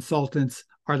small, and the consultants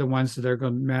are the ones that are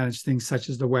going to manage things such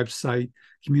as the website,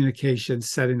 communications,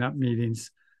 setting up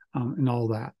meetings, and all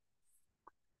that.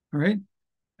 All right.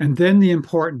 And then the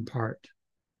important part.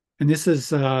 And this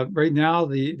is right now,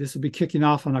 this will be kicking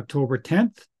off on October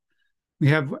 10th. We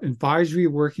have advisory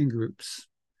working groups.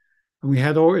 And we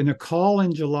had in a call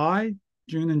in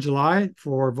June and July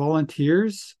for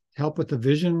volunteers to help with the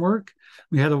vision work.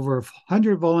 We had over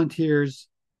 100 volunteers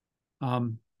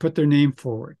put their name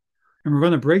forward. And we're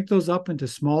going to break those up into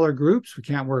smaller groups. We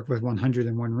can't work with 100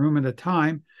 in one room at a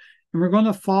time. And we're going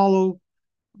to follow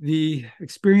the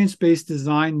experience-based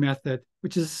design method,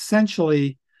 which is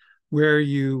essentially where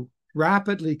you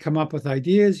rapidly come up with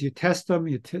ideas, you test them,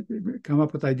 come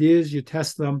up with ideas, you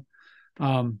test them.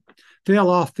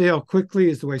 Fail quickly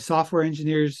is the way software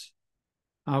engineers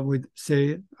would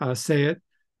say it.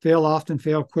 Fail often,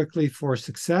 fail quickly for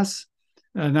success.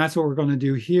 And that's what we're going to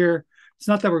do here. It's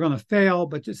not that we're going to fail,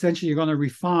 but essentially you're going to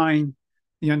refine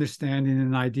the understanding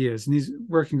and ideas. And these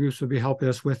working groups will be helping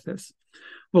us with this.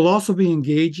 We'll also be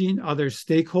engaging other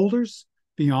stakeholders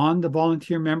beyond the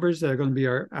volunteer members that are going to be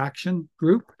our action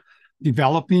group,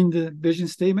 developing the vision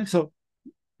statement. So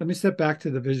let me step back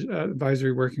to the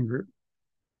advisory working group.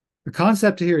 The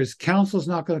concept here is council is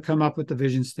not going to come up with the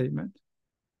vision statement.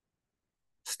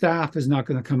 Staff is not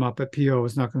going to come up at PEO,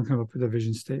 is not going to come up with a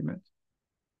vision statement.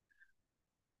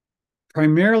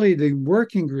 Primarily, the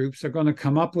working groups are going to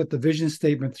come up with the vision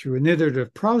statement through an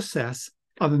iterative process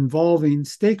of involving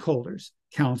stakeholders,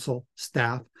 council,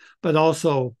 staff, but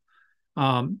also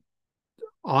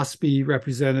OSPE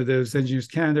representatives, Engineers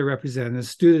Canada representatives,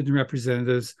 student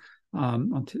representatives,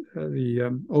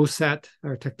 the OSET,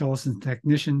 or technologist and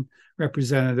technician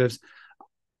representatives,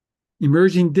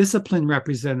 emerging discipline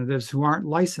representatives who aren't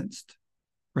licensed,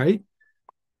 right?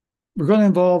 we're going to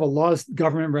involve a lot of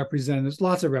government representatives,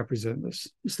 lots of representatives,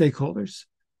 stakeholders.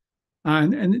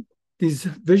 And this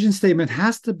vision statement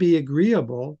has to be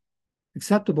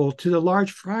acceptable to the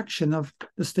large fraction of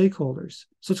the stakeholders.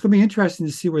 So it's going to be interesting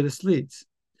to see where this leads.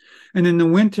 And in the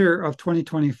winter of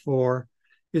 2024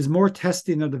 is more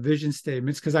testing of the vision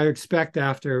statements, because I expect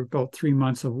after about 3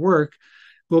 months of work,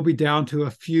 we'll be down to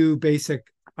a few basic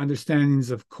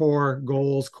understandings of core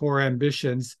goals, core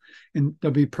ambitions, and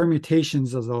there'll be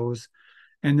permutations of those,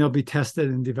 and they'll be tested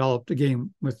and developed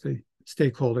again with the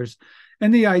stakeholders.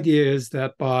 And the idea is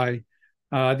that by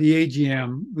the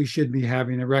AGM, we should be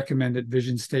having a recommended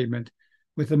vision statement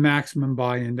with a maximum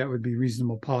buy-in that would be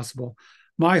reasonable possible.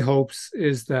 My hopes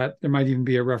is that there might even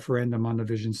be a referendum on the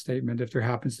vision statement if there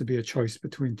happens to be a choice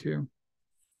between two.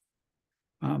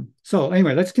 So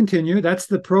anyway, let's continue. That's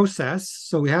the process.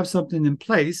 So we have something in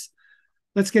place.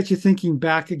 Let's get you thinking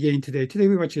back again today. Today,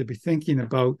 we want you to be thinking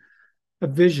about a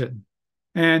vision.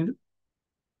 And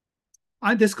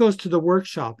this goes to the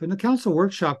workshop. And the council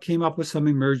workshop came up with some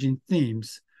emerging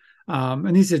themes.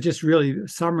 And these are just really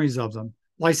summaries of them.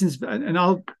 License, and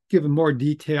I'll give more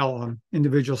detail on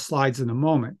individual slides in a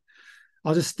moment.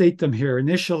 I'll just state them here.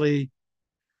 Initially,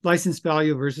 license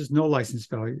value versus no license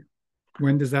value.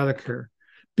 When does that occur?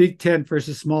 Big tent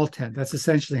versus small tent. That's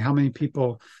essentially how many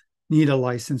people need a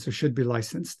license or should be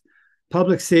licensed.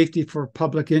 Public safety for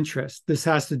public interest. This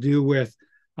has to do with,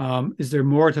 is there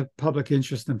more to public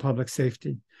interest than public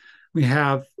safety? We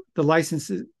have the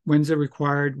licenses, when is it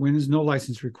required? When is no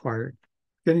license required?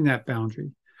 Getting that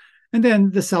boundary. And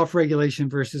then the self-regulation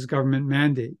versus government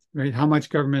mandate, right? How much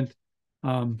government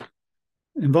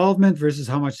involvement versus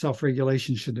how much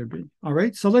self-regulation should there be? All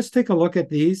right, so let's take a look at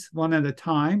these one at a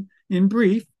time. In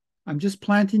brief, I'm just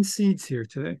planting seeds here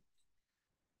today.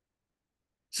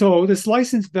 So this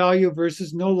license value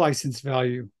versus no license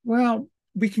value. Well,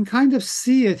 we can kind of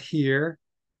see it here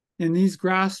in these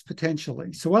graphs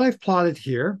potentially. So what I've plotted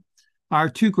here are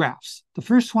two graphs. The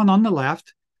first one on the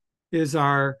left is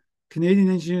our Canadian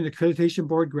Engineering Accreditation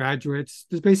Board graduates.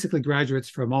 There's basically graduates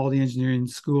from all the engineering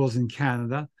schools in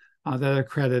Canada that are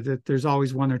accredited. There's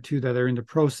always one or two that are in the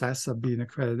process of being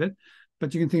accredited,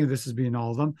 but you can think of this as being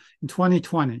all of them, in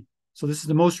 2020. So this is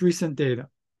the most recent data,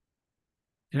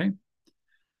 okay?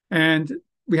 And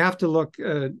we have to look,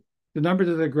 the number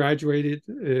that are graduated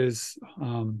is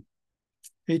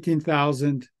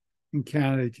 18,000 in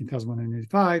Canada,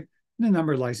 18,185, and the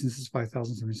number of licenses,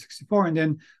 5,764. And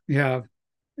then we have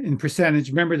in percentage,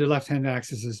 remember the left-hand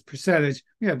axis is percentage,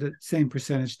 we have the same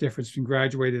percentage difference between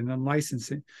graduated and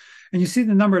unlicensing. And you see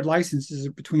the number of licenses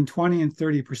are between 20 and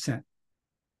 30%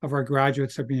 of our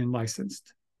graduates are being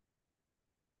licensed.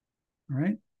 All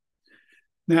right.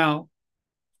 Now,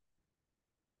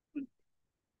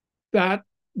 that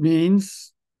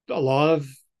means a lot of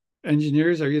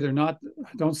engineers are either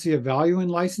don't see a value in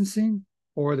licensing,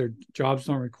 or their jobs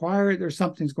don't require it, or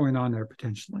something's going on there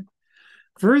potentially.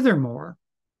 Furthermore,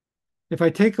 if I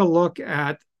take a look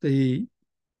at the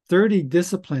 30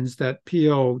 disciplines that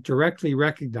PEO directly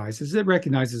recognizes, it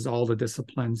recognizes all the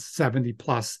disciplines, 70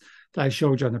 plus that I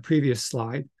showed you on the previous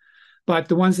slide, but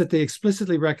the ones that they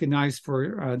explicitly recognize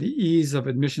for the ease of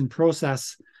admission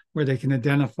process, where they can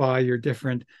identify your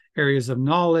different areas of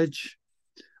knowledge,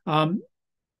 8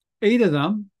 of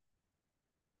them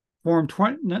form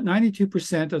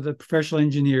 92% of the professional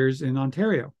engineers in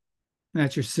Ontario. And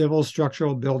that's your civil,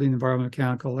 structural, building, environmental,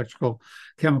 mechanical, electrical,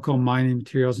 chemical, mining,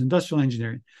 materials, industrial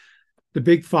engineering. The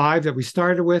big 5 that we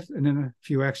started with, and then a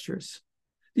few extras.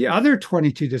 The other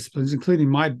 22 disciplines, including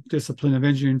my discipline of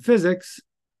engineering physics,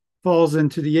 falls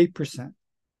into the 8%.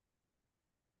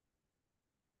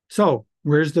 So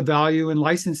where's the value in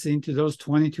licensing to those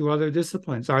 22 other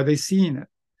disciplines? Are they seeing it?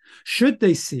 Should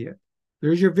they see it?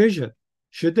 There's your vision.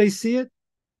 Should they see it?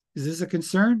 Is this a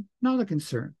concern? Not a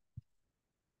concern.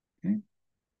 Okay.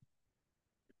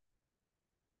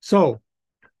 So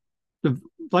the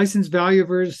license value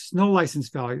versus no license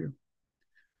value.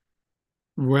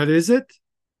 What is it?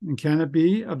 And can it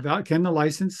be about, can the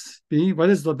license be, what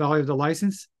is the value of the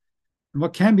license? And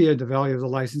what can be the value of the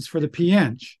license for the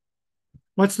PEng?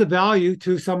 What's the value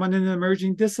to someone in an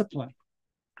emerging discipline?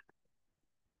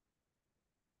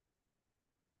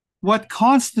 What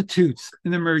constitutes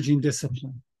an emerging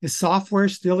discipline? Is software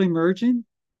still emerging?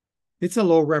 It's a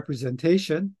low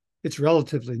representation. It's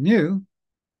relatively new.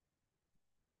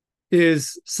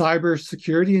 Is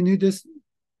cybersecurity a new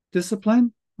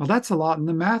discipline? Well, that's a lot in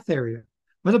the math area.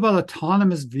 What about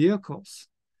autonomous vehicles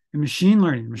and machine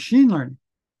learning? Machine learning,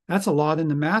 that's a lot in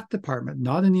the math department,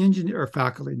 not in the engineer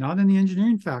faculty, not in the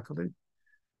engineering faculty.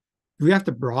 Do we have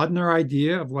to broaden our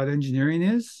idea of what engineering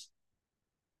is?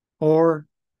 Or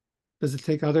does it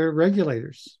take other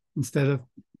regulators instead of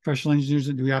professional engineers?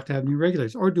 Do we have to have new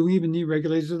regulators, or do we even need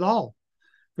regulators at all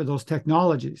for those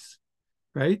technologies,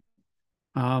 right?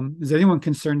 Is anyone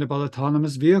concerned about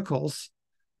autonomous vehicles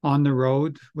on the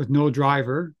road with no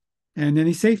driver and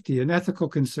any safety and ethical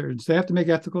concerns? They have to make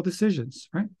ethical decisions,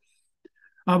 right?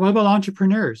 What about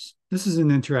entrepreneurs? This is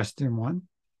an interesting one.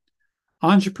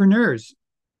 Entrepreneurs,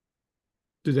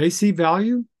 do they see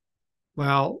value?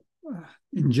 Well,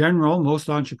 in general, most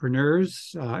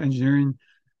entrepreneurs, engineering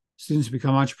students who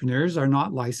become entrepreneurs are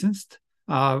not licensed.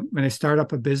 When they start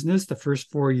up a business, the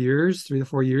first 4 years, 3 to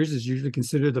 4 years, is usually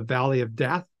considered the valley of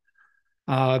death.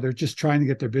 They're just trying to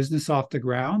get their business off the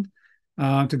ground.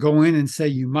 To go in and say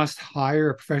you must hire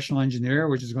a professional engineer,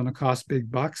 which is going to cost big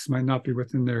bucks, might not be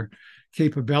within their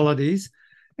capabilities.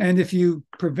 And if you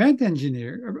prevent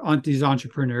these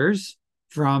entrepreneurs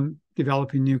from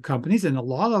developing new companies, and a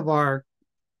lot of our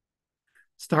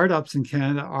startups in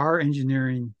Canada are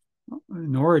engineering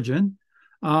in origin,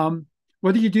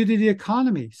 what do you do to the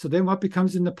economy? So then what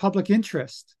becomes in the public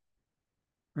interest,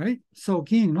 right? So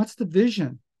again, what's the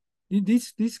vision?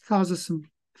 These cause us some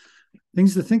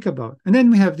things to think about. And then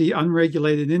we have the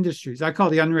unregulated industries. I call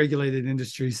the unregulated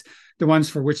industries the ones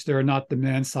for which there are not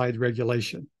demand-side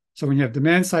regulation. So when you have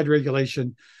demand-side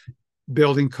regulation,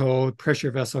 building code,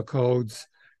 pressure vessel codes,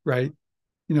 right?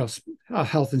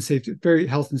 Health and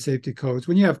safety codes.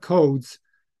 When you have codes,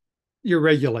 you're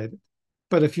regulated.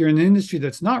 But if you're in an industry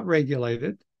that's not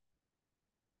regulated,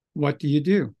 what do you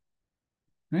do?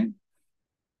 Right?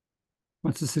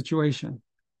 What's the situation?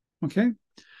 Okay.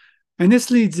 And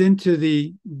this leads into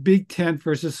the big tent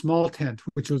versus small tent,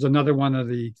 which was another one of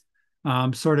the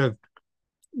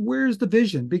where's the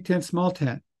vision? Big tent, small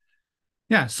tent.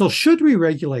 Yeah. So should we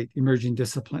regulate emerging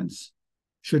disciplines?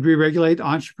 Should we regulate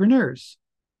entrepreneurs?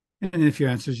 And if your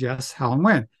answer is yes, how and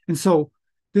when? And so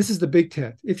this is the big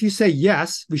tent. If you say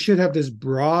yes, we should have this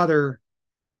broader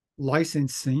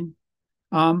licensing,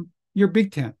 you're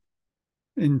big tent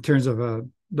in terms of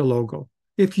the logo.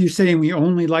 If you're saying we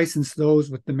only license those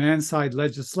with demand-side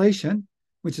legislation,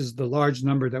 which is the large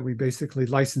number that we basically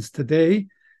license today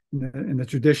in the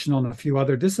traditional and a few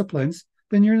other disciplines,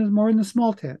 then you're more in the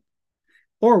small tent.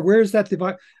 Or where's that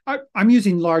divide? I'm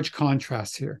using large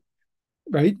contrasts here,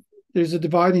 right? There's a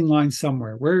dividing line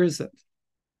somewhere. Where is it?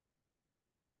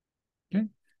 Okay.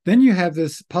 Then you have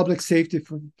this public safety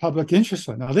for public interest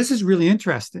one. Now, this is really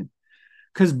interesting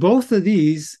because both of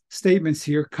these statements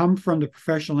here come from the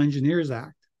Professional Engineers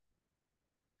Act.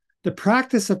 The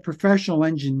practice of professional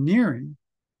engineering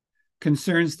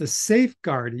concerns the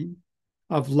safeguarding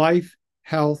of life,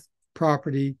 health,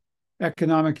 property,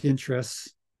 economic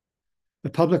interests, the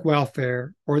public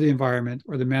welfare, or the environment,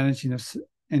 or the managing of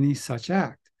any such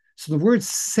act. So the word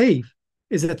safe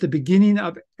is at the beginning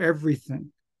of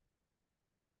everything.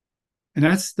 And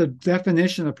that's the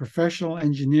definition of professional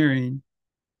engineering,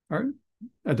 or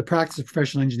the practice of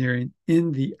professional engineering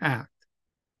in the Act.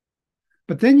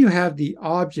 But then you have the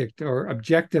object or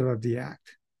objective of the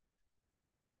Act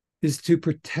is to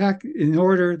protect in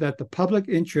order that the public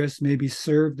interest may be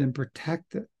served and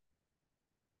protected.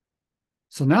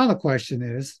 So now the question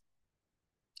is,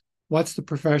 what's the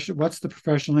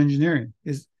professional engineering?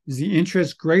 Is the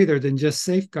interest greater than just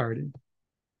safeguarding?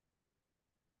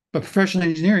 But professional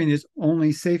engineering is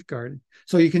only safeguarding.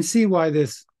 So you can see why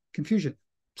this confusion.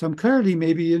 Some clarity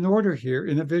may be in order here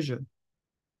in a vision.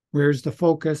 Where's the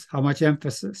focus? How much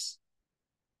emphasis?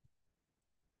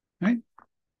 Right?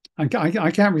 I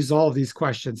can't resolve these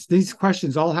questions. These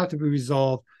questions all have to be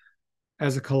resolved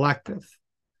as a collective.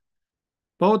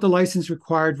 Both the license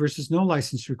required versus no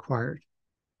license required.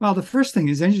 Well, the first thing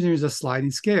is engineering is a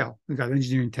sliding scale. We've got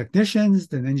engineering technicians,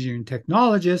 then engineering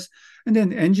technologists, and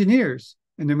then engineers.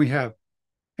 And then we have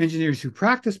engineers who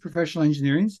practice professional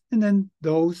engineering, and then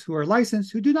those who are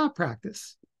licensed who do not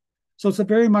practice. So it's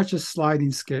very much a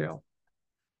sliding scale.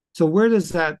 So where does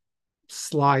that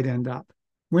slide end up?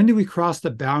 When do we cross the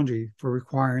boundary for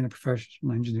requiring a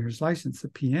professional engineer's license, a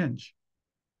PEng?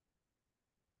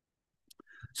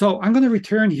 So I'm going to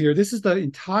return here. This is the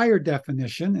entire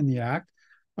definition in the Act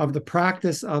of the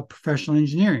practice of professional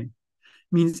engineering.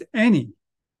 It means any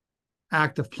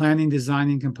act of planning,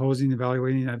 designing, composing,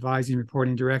 evaluating, advising,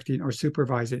 reporting, directing, or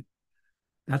supervising.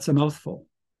 That's a mouthful.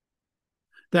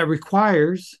 That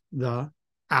requires the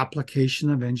application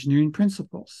of engineering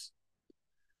principles.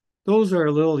 Those are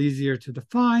a little easier to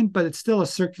define, but it's still a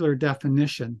circular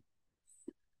definition.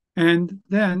 And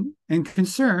then, and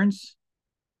concerns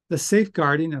the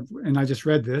safeguarding of, and I just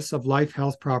read this, of life,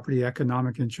 health, property,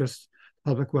 economic interests,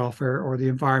 public welfare, or the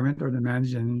environment, or the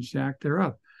management act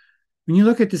thereof. When you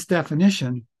look at this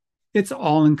definition, it's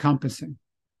all-encompassing.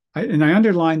 And I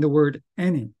underlined the word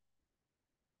any.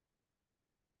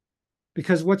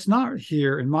 Because what's not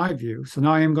here, in my view, so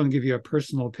now I am going to give you a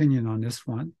personal opinion on this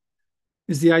one,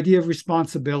 is the idea of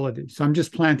responsibility. So I'm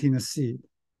just planting a seed.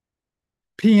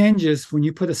 PNGs, when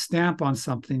you put a stamp on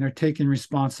something, are taking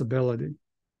responsibility.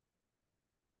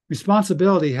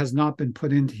 Responsibility has not been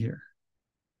put into here.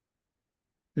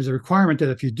 There's a requirement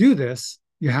that if you do this,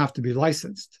 you have to be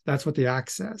licensed. That's what the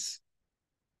Act says.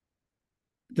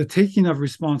 The taking of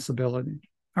responsibility.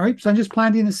 All right, so I'm just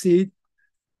planting a seed.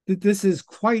 This is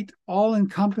quite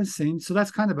all-encompassing. So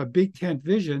that's kind of a big tent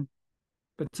vision,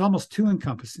 but it's almost too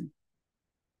encompassing.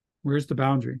 Where's the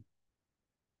boundary?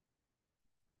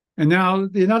 And now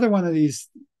another one of these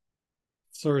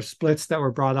sort of splits that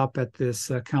were brought up at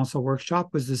this council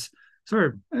workshop was this sort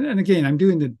of, and again, I'm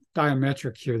doing the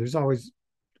diametric here. There's always,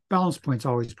 balance point's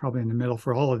always probably in the middle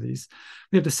for all of these.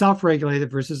 We have the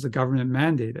self-regulated versus the government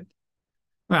mandated.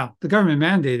 Well, the government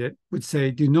mandated would say,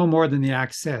 do no more than the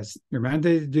Act says. You're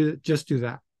mandated to do it, just do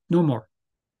that. No more.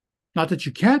 Not that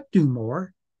you can't do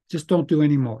more, just don't do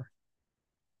any more.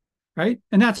 Right?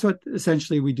 And that's what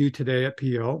essentially we do today at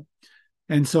PEO.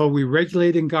 And so we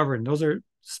regulate and govern. Those are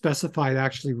specified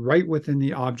actually right within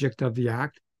the object of the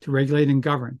Act, to regulate and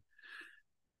govern.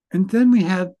 And then we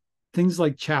have things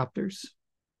like chapters.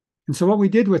 And so what we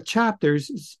did with chapters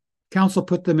is council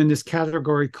put them in this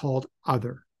category called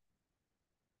other.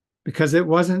 Because it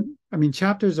wasn't, I mean,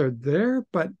 chapters are there,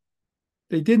 but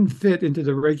they didn't fit into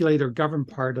the regulate or govern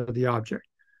part of the object,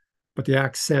 but the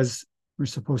Act says we're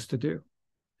supposed to do.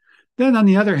 Then on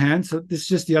the other hand, so this is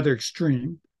just the other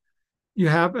extreme, you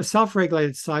have a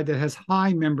self-regulated side that has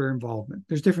high member involvement.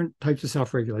 There's different types of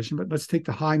self-regulation, but let's take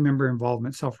the high member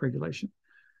involvement self-regulation.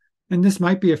 And this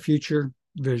might be a future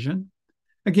vision.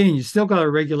 Again, you still got to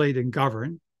regulate and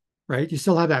govern, right? You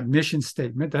still have that mission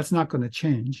statement. That's not going to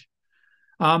change.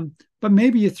 But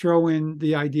maybe you throw in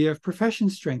the idea of profession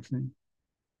strengthening,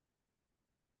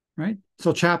 right?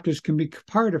 So chapters can be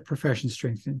part of profession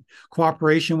strengthening.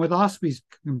 Cooperation with OSPEs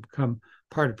can become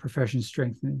part of profession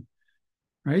strengthening,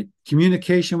 right?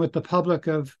 Communication with the public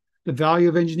of the value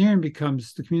of engineering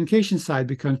becomes, the communication side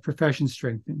becomes profession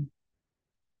strengthening.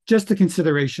 Just a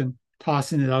consideration,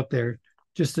 tossing it out there,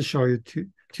 just to show you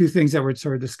two things that were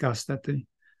sort of discussed at the,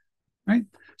 right?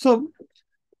 So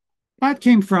that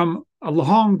came from a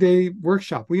long day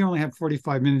workshop. We only have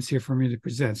 45 minutes here for me to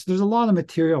present. So there's a lot of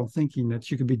material thinking that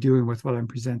you could be doing with what I'm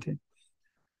presenting.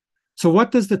 So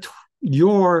what does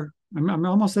I'm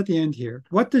almost at the end here.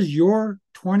 What does your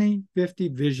 2050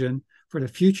 vision for the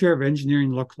future of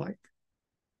engineering look like?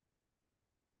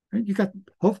 Right?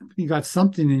 Hopefully you got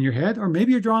something in your head, or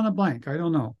maybe you're drawing a blank. I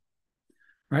don't know.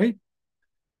 Right?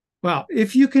 Well,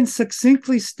 if you can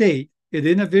succinctly state it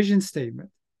in a vision statement,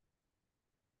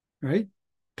 right?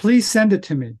 Please send it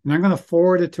to me, and I'm going to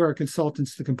forward it to our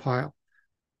consultants to compile,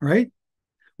 right?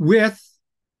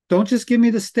 Don't just give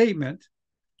me the statement,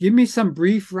 give me some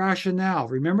brief rationale.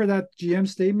 Remember that GM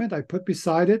statement I put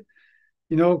beside it?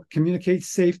 Communicates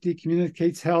safety,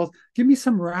 communicates health. Give me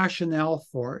some rationale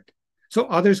for it so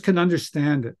others can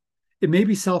understand it. It may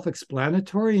be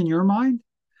self-explanatory in your mind,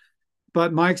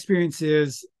 but my experience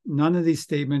is none of these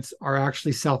statements are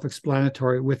actually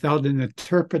self-explanatory without an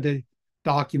interpretive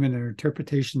document and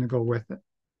interpretation to go with it.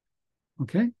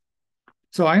 Okay?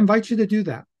 So I invite you to do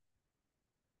that.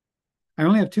 I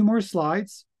only have 2 more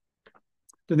slides.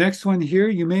 The next one here,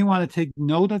 you may want to take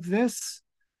note of this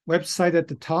website at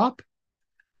the top.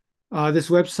 This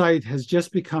website has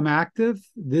just become active.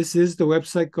 This is the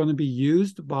website going to be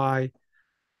used by the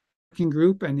working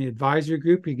group and the advisory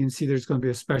group. You can see there's going to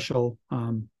be a special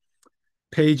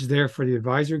page there for the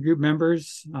advisory group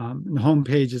members. And the home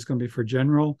page is going to be for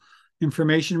general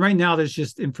information. Right now, there's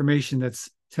just information that's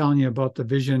telling you about the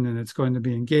vision, and it's going to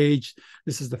be engaged.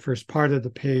 This is the first part of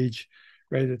the page,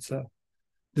 right? It's a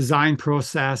design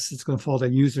process. It's going to follow the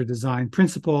user design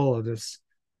principle of this,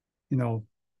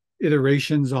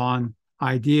 iterations on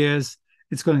ideas.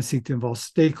 It's going to seek to involve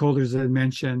stakeholders, as I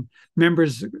mentioned.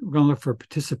 Members are going to look for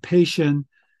participation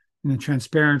in a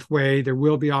transparent way. There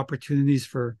will be opportunities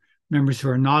for members who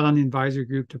are not on the advisory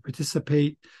group to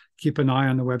participate. Keep an eye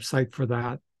on the website for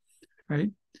that.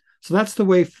 Right? So that's the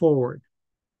way forward.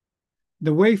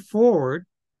 The way forward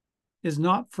is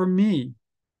not for me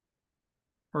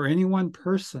or any one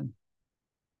person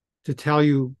to tell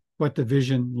you what the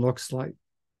vision looks like.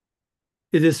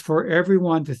 It is for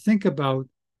everyone to think about,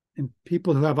 and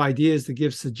people who have ideas to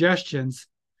give suggestions,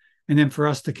 and then for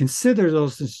us to consider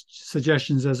those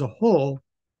suggestions as a whole.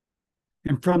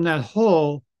 And from that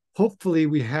whole, hopefully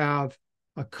we have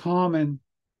a common,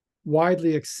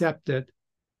 widely accepted,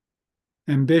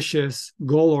 ambitious,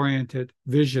 goal-oriented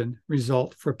vision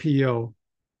result for PEO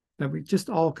that we just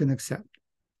all can accept.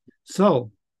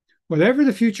 So whatever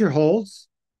the future holds,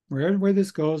 wherever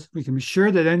this goes, we can be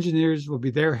sure that engineers will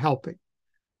be there helping.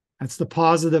 That's the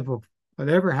positive of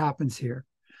whatever happens here.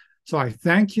 So I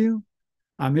thank you.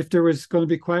 If there was going to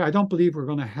be questions, I don't believe we're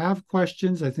going to have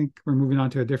questions. I think we're moving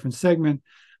on to a different segment.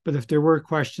 But if there were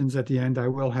questions at the end, I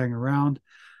will hang around.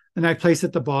 And I place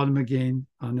at the bottom again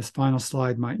on this final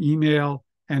slide my email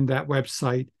and that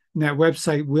website. And that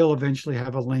website will eventually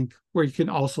have a link where you can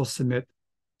also submit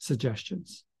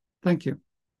suggestions. Thank you.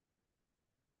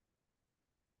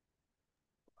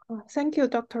 Thank you,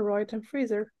 Dr. Roydon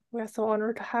Fraser. We are so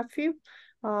honored to have you.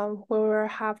 We will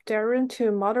have Darren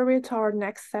to moderate our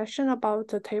next session about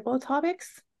the table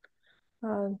topics.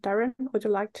 Darren, would you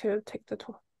like to take the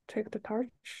torch?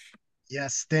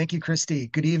 Yes, thank you,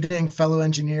 Cristy. Good evening, fellow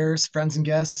engineers, friends and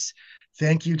guests.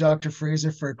 Thank you, Dr.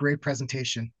 Fraser, for a great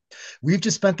presentation. We've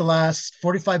just spent the last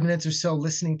 45 minutes or so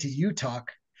listening to you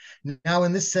talk. Now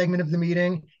in this segment of the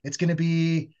meeting, it's going to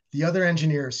be the other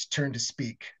engineers' turn to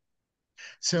speak.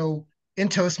 So in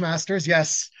Toastmasters,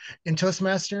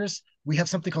 we have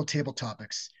something called table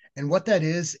topics. And what that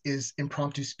is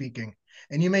impromptu speaking.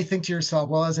 And you may think to yourself,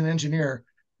 well, as an engineer,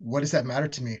 what does that matter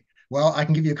to me? Well, I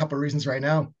can give you a couple of reasons right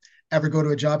now. Ever go to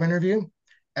a job interview?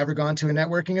 Ever gone to a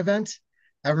networking event?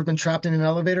 Ever been trapped in an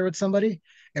elevator with somebody?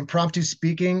 Impromptu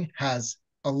speaking has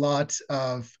a lot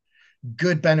of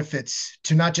good benefits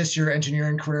to not just your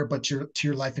engineering career, but to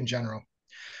your life in general.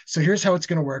 So here's how it's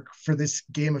going to work for this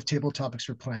game of table topics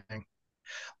we're playing.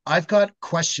 I've got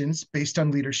questions based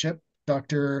on leadership.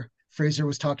 Dr. Fraser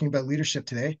was talking about leadership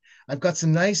today. I've got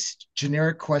some nice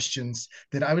generic questions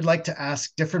that I would like to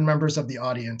ask different members of the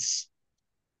audience.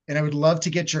 And I would love to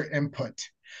get your input.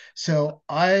 So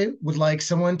I would like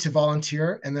someone to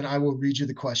volunteer, and then I will read you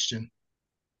the question.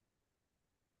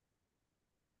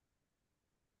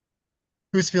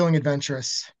 Who's feeling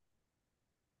adventurous?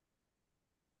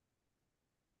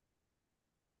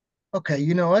 Okay,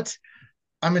 you know what?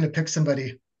 I'm going to pick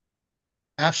somebody.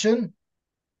 Afshin,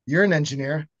 you're an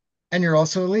engineer, and you're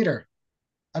also a leader.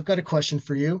 I've got a question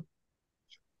for you.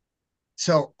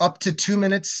 So up to 2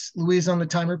 minutes, Louise, on the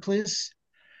timer, please.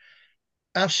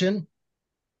 Afshin,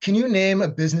 can you name a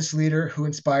business leader who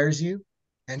inspires you?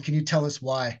 And can you tell us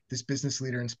why this business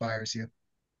leader inspires you?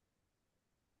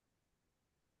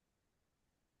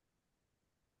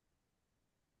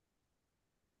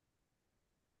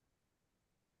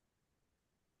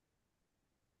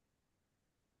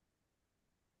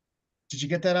 Did you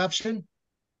get that option?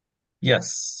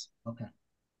 Yes. Okay.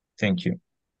 Thank you.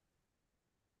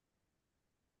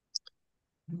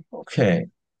 Okay.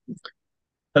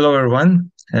 Hello,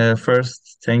 everyone.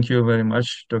 First, thank you very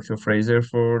much, Dr. Fraser,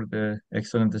 for the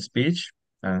excellent speech,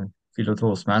 and fellow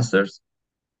Toastmasters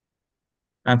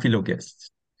and fellow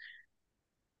guests.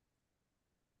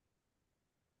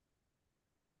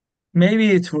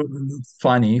 Maybe it will look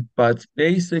funny, but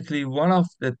basically one of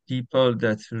the people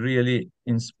that really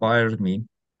inspired me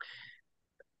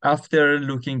after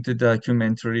looking the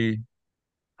documentary,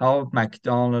 How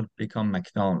McDonald's Become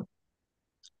McDonald's.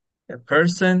 A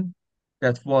person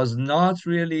that was not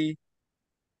really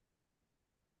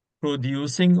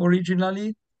producing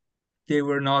originally. They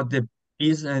were not the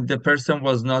business, the person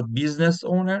was not business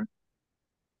owner,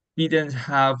 didn't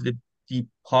have the deep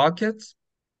pockets,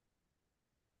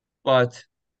 but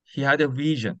he had a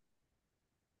vision.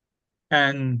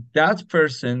 And that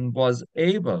person was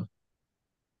able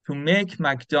to make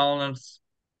McDonald's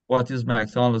what is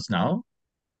McDonald's now.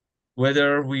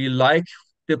 Whether we like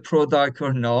the product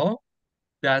or no,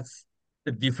 that's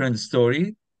a different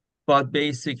story. But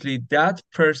basically, that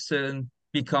person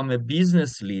become a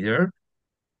business leader,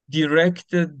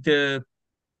 directed the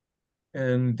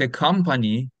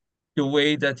company the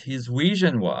way that his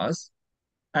vision was,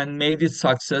 and made it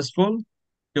successful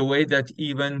the way that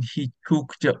even he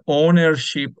took the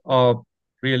ownership of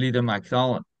really the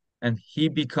McDonald's, and he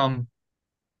become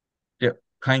the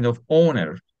kind of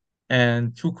owner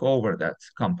and took over that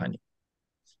company.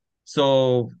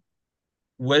 So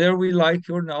whether we like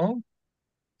or no,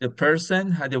 the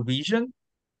person had a vision,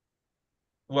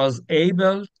 was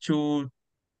able to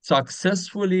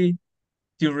successfully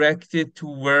direct it to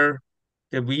where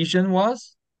the vision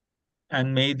was,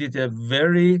 and made it a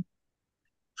very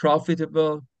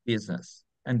profitable business,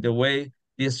 and the way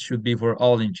this should be for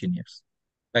all engineers.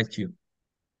 Back to you.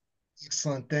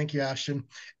 Excellent. Thank you, Ashton.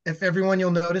 If everyone,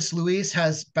 you'll notice Luis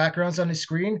has backgrounds on his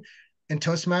screen. In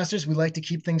Toastmasters, we like to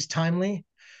keep things timely.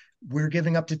 We're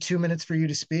giving up to 2 minutes for you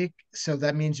to speak. So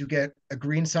that means you get a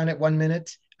green sign at 1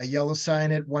 minute, a yellow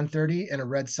sign at 1:30, and a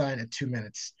red sign at 2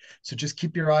 minutes. So just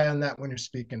keep your eye on that when you're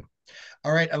speaking.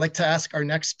 All right, I'd like to ask our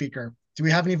next speaker. Do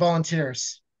we have any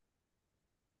volunteers?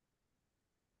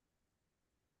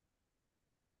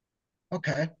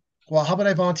 Okay. Well, how about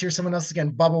I volunteer someone else again?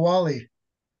 Baba Wali.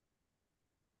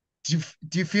 Do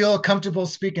you feel comfortable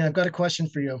speaking? I've got a question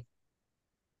for you.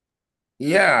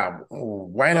 Yeah,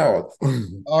 why not?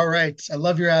 All right. I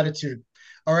love your attitude.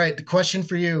 All right. The question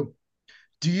for you.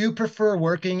 Do you prefer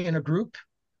working in a group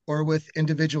or with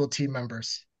individual team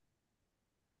members?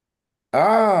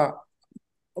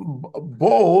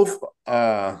 Both.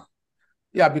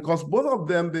 Yeah, because both of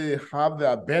them, they have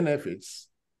their benefits,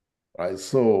 right?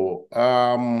 So,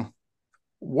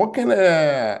 working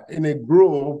in a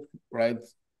group, right,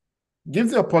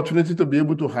 gives the opportunity to be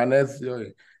able to harness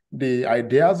the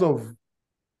ideas of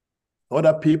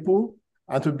other people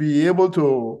and to be able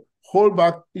to hold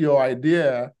back your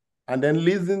idea and then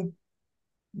listen,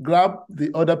 grab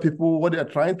the other people, what they're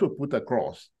trying to put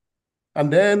across.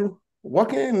 And then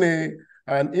working in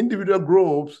an individual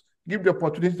groups give the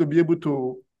opportunity to be able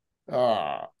to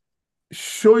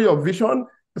show your vision,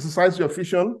 exercise your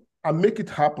vision, and make it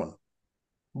happen.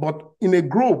 But in a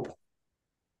group,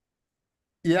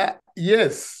 yeah,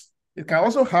 yes, it can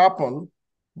also happen,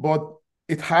 but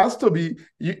it has to be,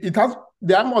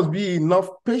 there must be enough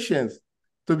patience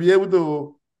to be able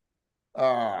to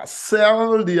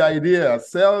sell the idea,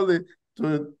 to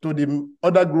the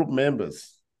other group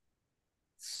members.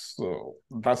 So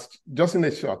that's just in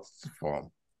a short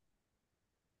form.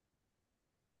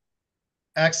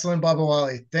 Excellent, Baba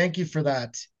Wali. Thank you for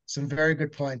that. Some very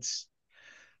good points.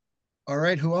 All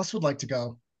right, who else would like to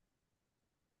go?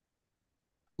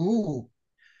 Ooh,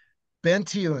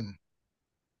 Bentiun.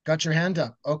 Got your hand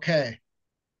up. Okay.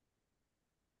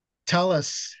 Tell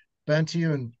us,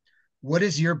 Bentiun, what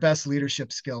is your best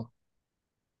leadership skill?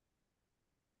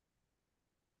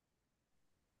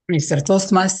 Mr.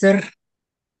 Toastmaster,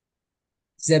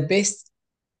 the best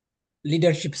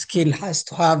leadership skill has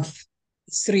to have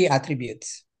 3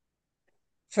 attributes.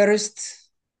 First,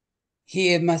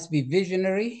 he must be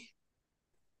visionary.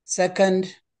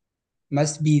 Second,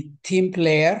 must be team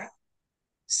player.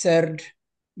 Third,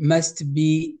 must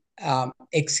be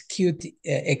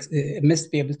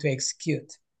must be able to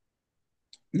execute.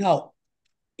 Now,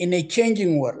 in a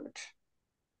changing world,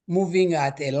 moving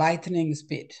at a lightning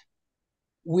speed,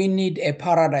 we need a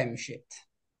paradigm shift.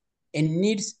 It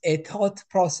needs a thought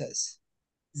process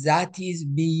that is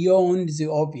beyond the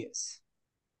obvious.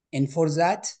 And for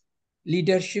that,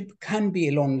 leadership can be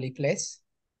a lonely place,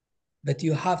 but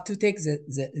you have to take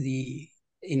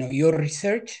your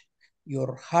research,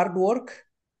 your hard work,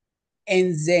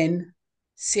 and then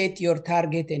set your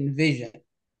target and vision.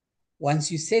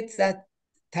 Once you set that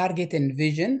target and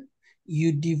vision,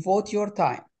 you devote your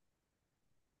time,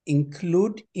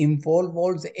 involve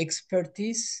all the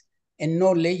expertise and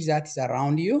knowledge that is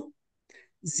around you.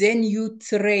 Then you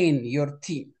train your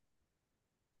team.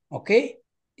 Okay?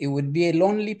 It would be a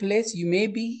lonely place. You may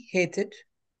be hated.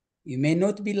 You may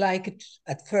not be liked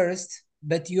at first,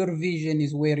 but your vision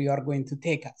is where you are going to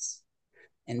take us.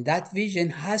 And that vision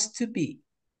has to be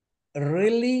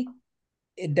really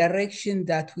a direction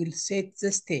that will set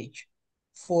the stage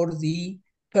for the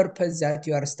purpose that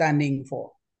you are standing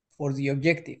for the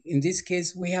objective. In this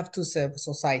case, we have to serve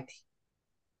society.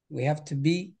 We have to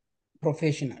be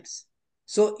professionals.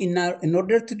 So in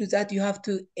order to do that, you have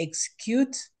to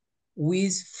execute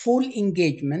with full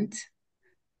engagement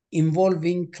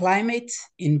involving climate,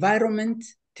 environment,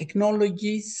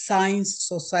 technology, science,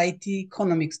 society,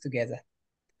 economics together.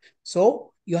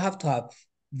 So you have to have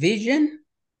vision,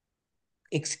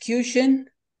 execution,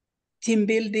 team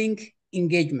building,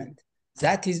 engagement.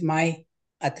 That is my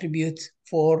attribute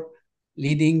for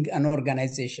leading an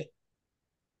organization.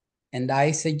 And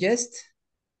I suggest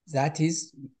that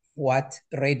is what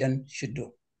Roydon should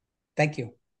do. Thank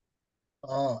you.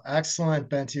 Oh, excellent,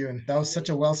 Bentiun. That was such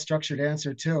a well-structured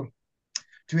answer too.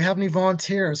 Do we have any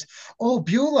volunteers? Oh,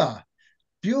 Beulah.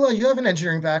 Beulah, you have an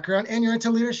engineering background and you're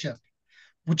into leadership.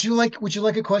 Would you like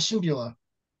a question, Beulah?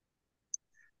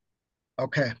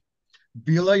 Okay.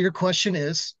 Beulah, your question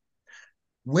is,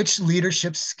 which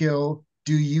leadership skill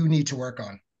do you need to work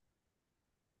on?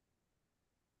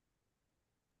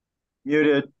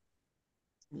 Muted.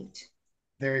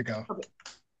 There you go. Okay.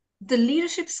 The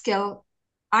leadership skill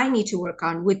I need to work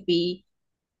on would be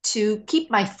to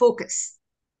keep my focus.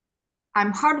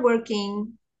 I'm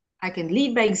hardworking. I can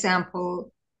lead by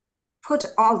example, put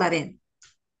all that in.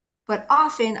 But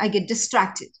often I get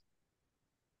distracted.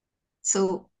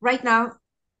 So right now,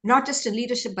 not just in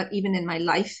leadership, but even in my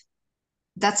life,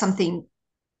 that's something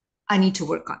I need to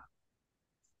work on.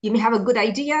 You may have a good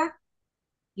idea,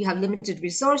 you have limited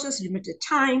resources, limited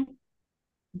time,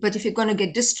 but if you're going to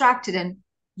get distracted and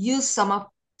use some of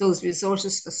those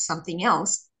resources for something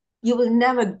else, you will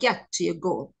never get to your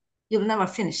goal. You'll never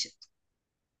finish it.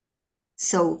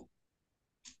 So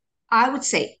I would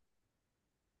say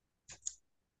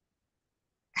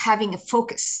having a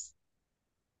focus,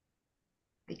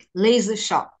 like laser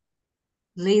sharp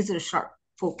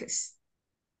focus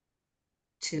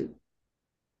to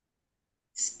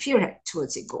spearhead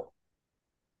towards a goal.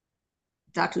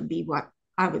 That would be what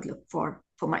I would look for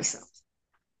myself.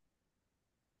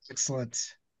 Excellent.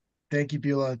 Thank you,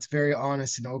 Beulah. It's very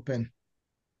honest and open.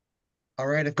 All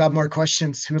right, I've got more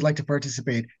questions. Who would like to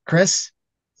participate? Chris,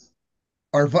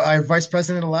 our vice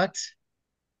president-elect,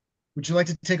 would you like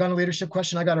to take on a leadership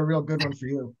question? I got a real good one for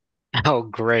you. Oh,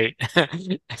 great.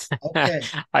 Okay.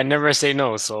 I never say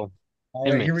no, so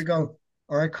All right, here we go.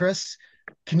 All right, Chris,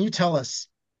 can you tell us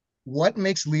what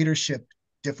makes leadership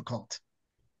difficult?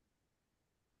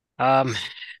 Thank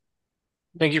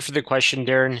you for the question,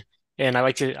 Darren. And I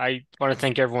want to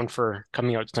thank everyone for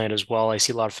coming out tonight as well. I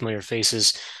see a lot of familiar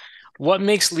faces. What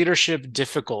makes leadership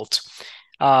difficult?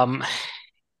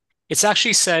 It's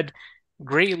actually said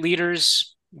great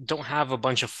leaders don't have a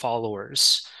bunch of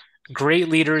followers. Great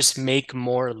leaders make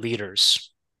more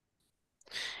leaders.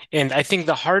 And I think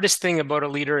the hardest thing about a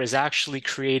leader is actually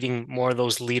creating more of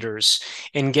those leaders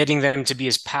and getting them to be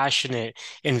as passionate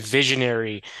and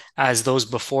visionary as those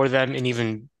before them and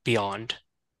even beyond.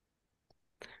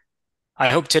 I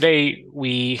hope today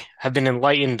we have been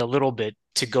enlightened a little bit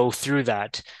to go through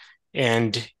that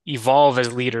and evolve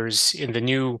as leaders in the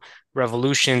new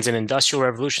revolutions and industrial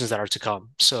revolutions that are to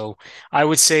come. So I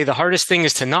would say the hardest thing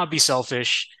is to not be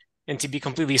selfish and to be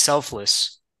completely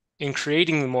selfless in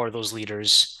creating more of those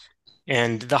leaders.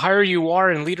 And the higher you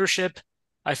are in leadership,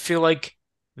 I feel like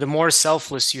the more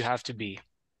selfless you have to be,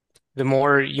 the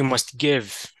more you must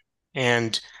give.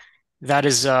 And that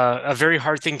is a very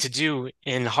hard thing to do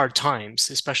in hard times,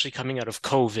 especially coming out of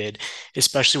COVID,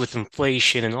 especially with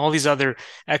inflation and all these other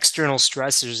external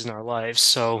stressors in our lives.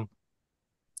 So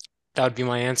that would be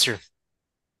my answer.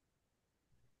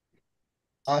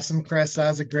 Awesome, Chris. That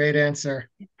was a great answer.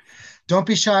 Don't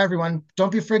be shy, everyone.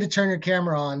 Don't be afraid to turn your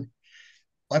camera on.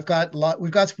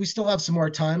 We still have some more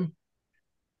time.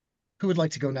 Who would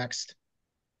like to go next?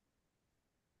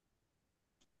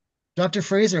 Dr.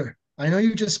 Fraser, I know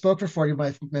you just spoke for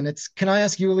 45 minutes. Can I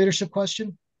ask you a leadership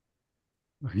question?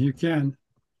 You can.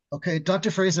 Okay,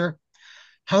 Dr. Fraser,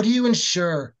 how do you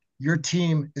ensure your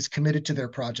team is committed to their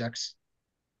projects?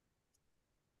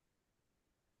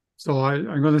 So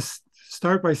I'm going to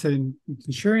start by saying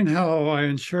ensuring how I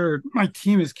ensure my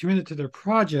team is committed to their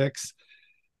projects.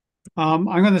 I'm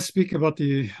going to speak about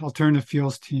the alternative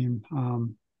fuels team.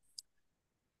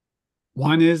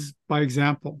 One is by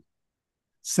example.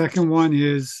 Second one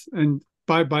is, and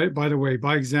by the way,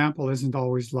 by example isn't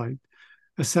always liked.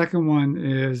 The second one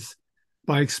is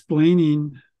by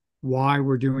explaining why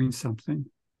we're doing something.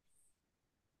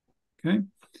 Okay,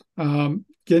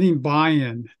 getting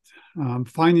buy-in,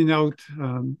 finding out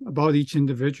about each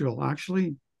individual,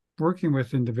 actually working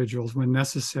with individuals when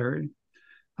necessary,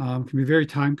 can be very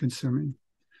time-consuming.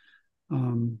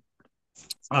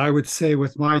 I would say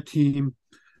with my team,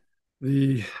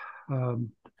 the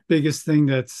biggest thing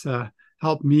that's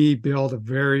helped me build a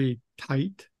very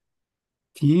tight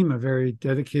team, a very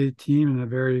dedicated team, and a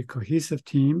very cohesive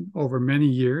team over many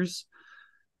years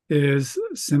is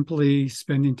simply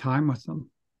spending time with them.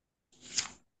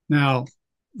 Now,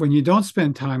 when you don't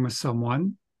spend time with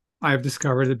someone, I've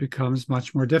discovered it becomes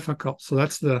much more difficult. So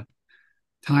that's the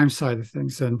time side of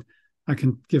things. And I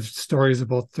can give stories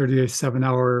about 38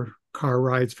 7-hour car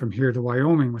rides from here to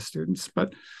Wyoming with students.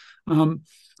 But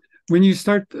when you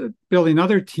start building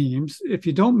other teams, if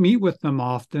you don't meet with them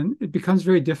often, it becomes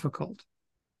very difficult.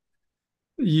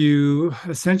 You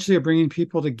essentially are bringing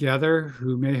people together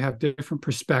who may have different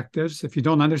perspectives. If you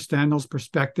don't understand those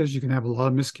perspectives, you can have a lot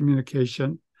of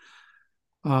miscommunication.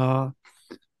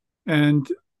 And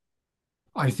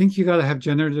I think you got to have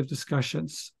generative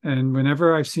discussions. And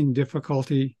whenever I've seen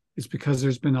difficulty, it's because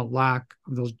there's been a lack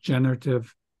of those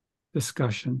generative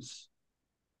discussions.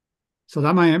 So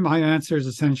that my answer is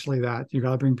essentially that you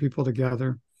got to bring people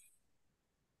together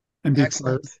and be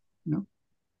Excellent. part. You know.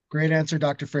 Great answer,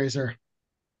 Dr. Fraser.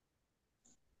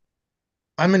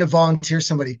 I'm going to volunteer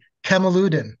somebody.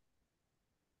 Kamaludin.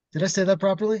 Did I say that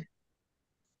properly?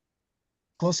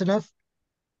 Close enough?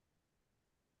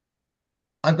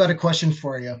 I've got a question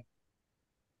for you.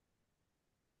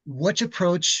 Which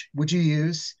approach would you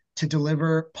use to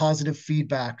deliver positive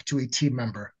feedback to a team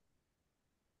member?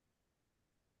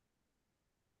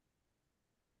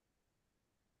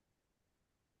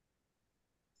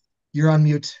 You're on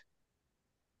mute.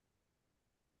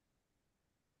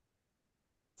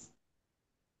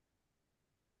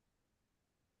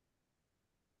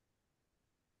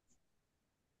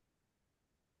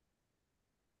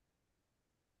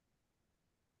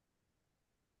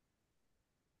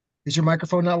 Is your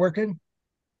microphone not working?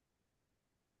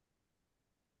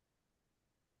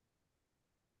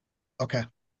 Okay,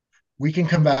 we can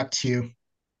come back to you.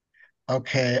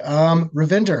 Okay,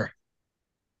 Ravinder,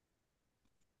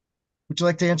 would you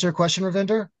like to answer a question,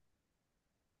 Ravinder?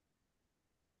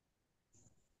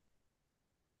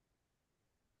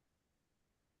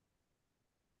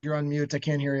 You're on mute. I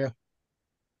can't hear you.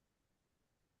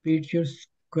 Repeat your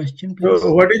question, please.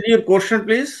 So what is your question,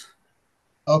 please?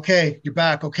 Okay, you're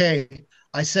back. Okay,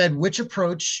 I said, which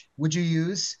approach would you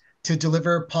use to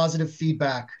deliver positive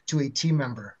feedback to a team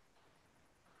member?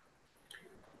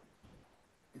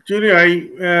 Actually,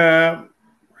 I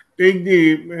take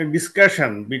the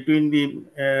discussion between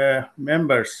the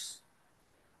members.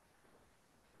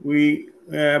 We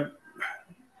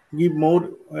give more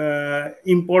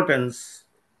importance,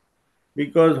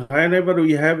 because whenever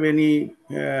we have any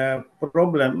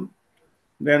problem,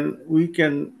 then we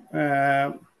can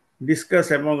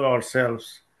discuss among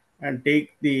ourselves and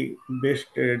take the best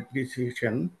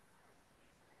decision.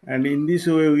 And in this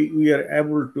way, we are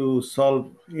able to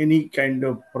solve any kind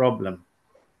of problem.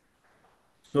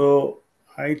 So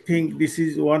I think this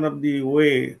is one of the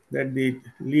way that the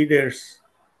leaders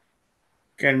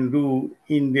can do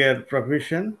in their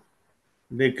profession.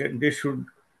 They should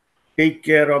take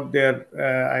care of their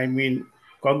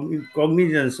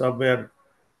cognizance of their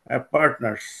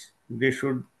partners. They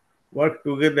should work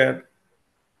together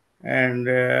and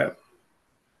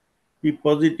be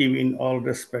positive in all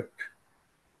respect.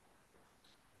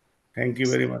 Thank you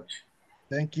very much.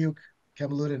 Thank you,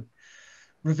 Kamaluddin.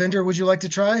 Ravinder, would you like to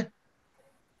try?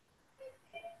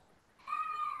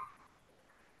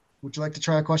 Would you like to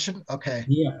try a question? Okay.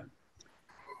 Yeah.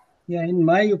 Yeah, in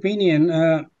my opinion,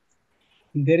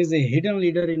 there is a hidden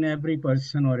leader in every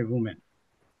person or a woman.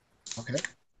 Okay.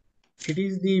 It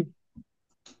is the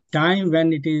time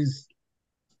when it is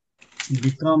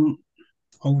become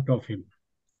out of him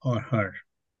or her.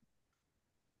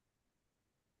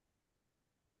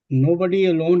 Nobody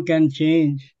alone can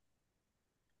change,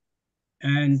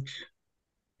 and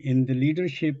in the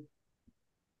leadership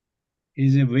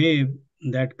is a wave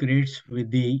that creates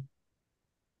with the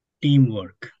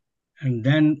teamwork, and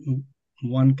then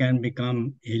one can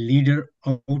become a leader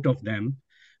out of them,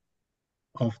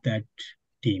 of that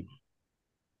team,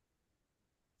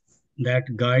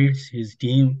 that guides his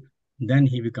team, then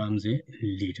he becomes a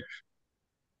leader.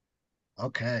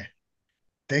 Okay.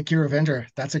 Thank you, Ravinder.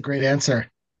 That's a great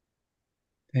answer.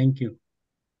 Thank you.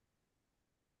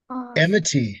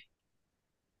 Amity.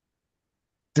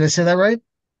 Did I say that right?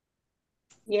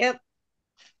 Yep.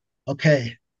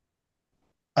 Okay.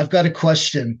 I've got a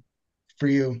question for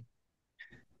you.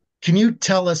 Can you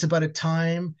tell us about a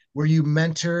time where you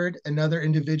mentored another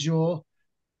individual,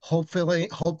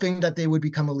 hoping that they would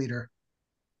become a leader?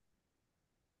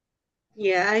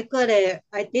 Yeah, I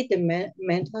did the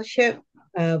mentorship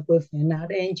with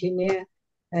another engineer,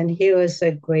 and he was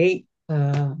a great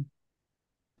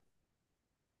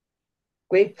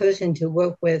person to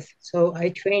work with. So I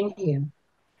trained him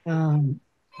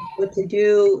what to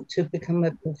do to become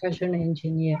a professional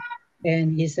engineer,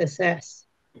 and his success.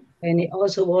 And he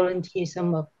also volunteered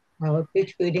some of our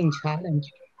pitch building challenge,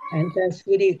 and that's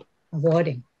really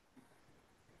rewarding.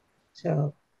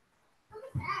 So.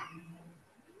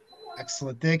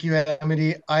 Excellent. Thank you,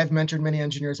 Amity. I've mentored many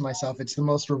engineers myself. It's the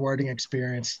most rewarding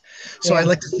experience. So Yeah, I'd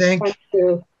like to thank,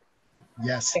 you.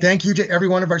 Yes, thank you to every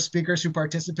one of our speakers who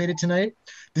participated tonight.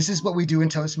 This is what we do in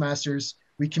Toastmasters.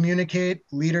 We communicate,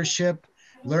 leadership,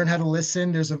 learn how to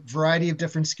listen. There's a variety of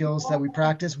different skills that we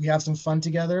practice. We have some fun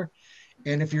together.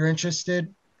 And if you're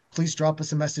interested, please drop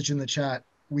us a message in the chat.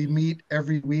 We meet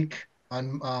every week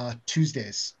on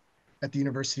Tuesdays at the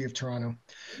University of Toronto.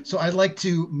 So I'd like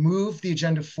to move the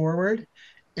agenda forward,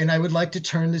 and I would like to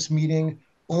turn this meeting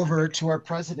over to our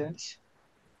president,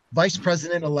 Vice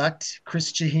President-elect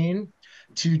Chris Chahine,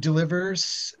 to deliver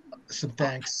some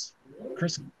thanks.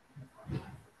 Chris.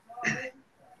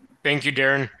 Thank you,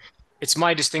 Darren. It's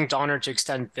my distinct honor to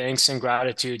extend thanks and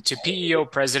gratitude to PEO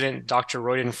President Dr.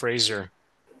 Roydon Fraser.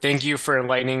 Thank you for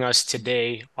enlightening us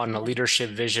today on a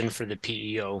leadership vision for the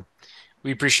PEO.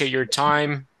 We appreciate your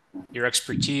time, your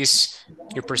expertise,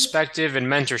 your perspective, and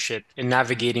mentorship in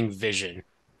navigating vision.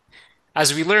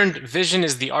 As we learned, vision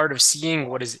is the art of seeing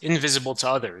what is invisible to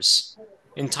others.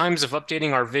 In times of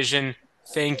updating our vision,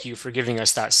 thank you for giving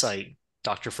us that sight,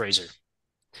 Dr. Fraser.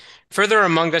 Further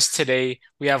among us today,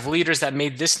 we have leaders that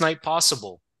made this night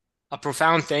possible. A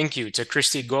profound thank you to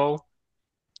Cristy Go,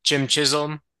 Jim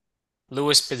Chisholm,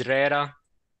 Louis Pedreira,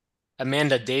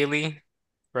 Amanda Daly,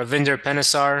 Ravinder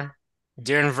Penisar,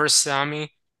 Darren Versami,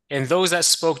 and those that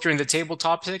spoke during the table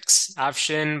topics,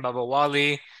 Afshin,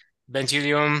 Babawali,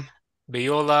 Bentilium,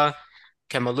 Bayola,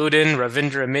 Kamaluddin,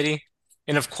 Ravinder Amity,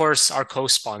 and of course, our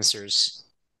co-sponsors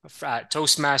at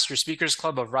Toastmaster Speakers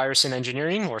Club of Ryerson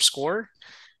Engineering, or SCORE.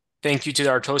 Thank you to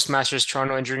our Toastmasters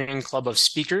Toronto Engineering Club of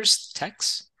Speakers,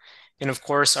 TEX, and of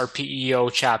course, our PEO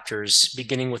chapters,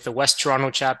 beginning with the West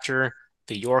Toronto chapter,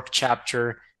 the York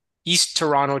chapter, East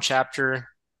Toronto chapter,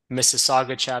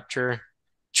 Mississauga chapter,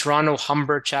 Toronto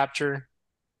Humber chapter,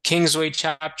 Kingsway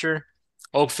chapter,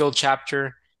 Oakville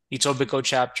chapter, Etobicoke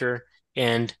chapter,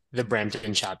 and the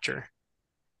Brampton chapter.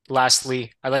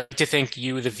 Lastly, I'd like to thank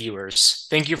you, the viewers.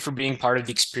 Thank you for being part of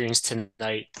the experience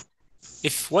tonight.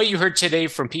 If what you heard today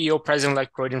from PEO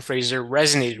President-elect Roydon Fraser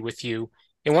resonated with you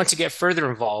and want to get further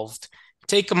involved,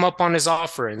 take him up on his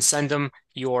offer and send him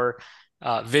your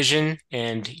vision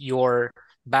and your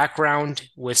background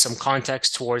with some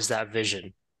context towards that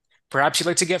vision. Perhaps you'd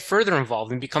like to get further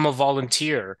involved and become a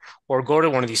volunteer or go to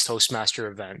one of these Toastmaster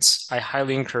events. I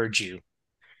highly encourage you.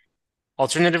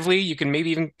 Alternatively, you can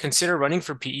maybe even consider running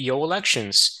for PEO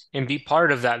elections and be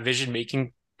part of that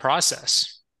vision-making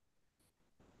process.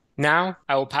 Now,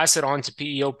 I will pass it on to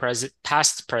PEO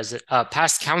past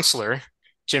counselor,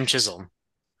 Jim Chisholm.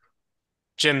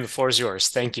 Jim, the floor is yours.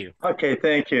 Thank you. Okay,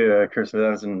 thank you, Chris.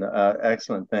 That was an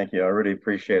excellent thank you. I really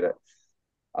appreciate it.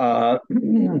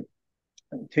 To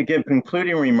give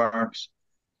concluding remarks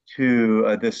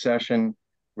to this session,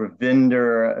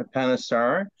 Ravinder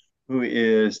Panesar, who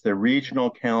is the regional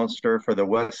counselor for the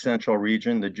West Central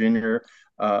region, the junior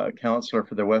counselor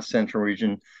for the West Central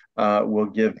region, will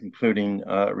give concluding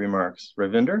remarks.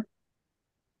 Ravinder?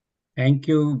 Thank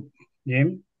you,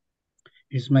 Jim.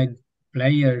 It's my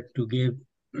pleasure to give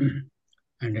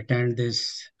and attend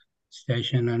this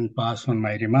session and pass on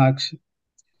my remarks.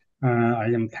 I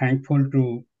am thankful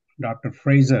to Dr.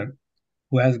 Fraser,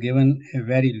 who has given a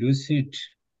very lucid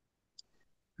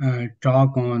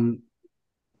talk on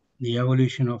the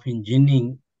evolution of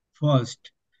engineering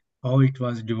first, how it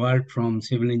was developed from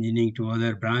civil engineering to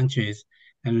other branches,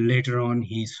 and later on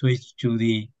he switched to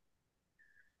the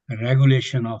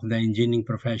regulation of the engineering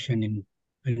profession in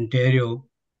Ontario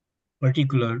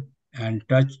particular, and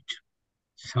touched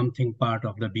something part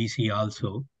of the BC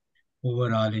also,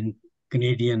 overall in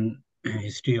Canadian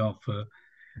history of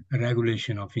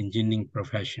regulation of engineering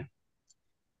profession.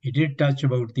 He did touch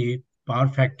about the power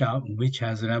factor, which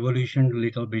has revolutionized a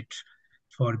little bit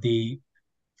for the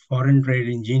foreign trade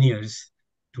engineers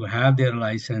to have their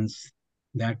license.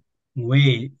 That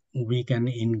way we can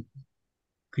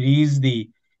increase the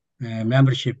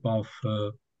membership of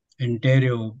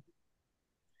Ontario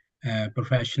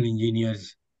professional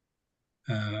engineers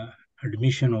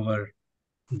admission over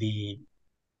the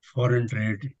foreign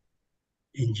trade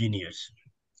engineers.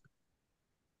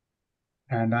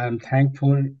 And I'm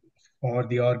thankful for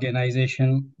the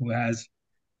organization who has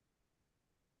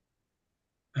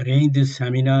arranged this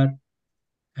seminar.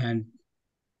 And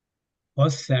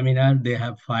first seminar, they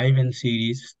have 5 in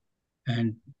series,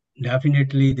 and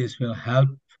definitely this will help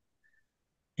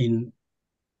in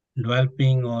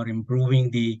developing or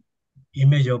improving the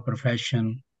image of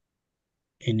profession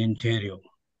in Ontario.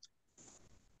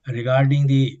 Regarding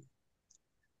the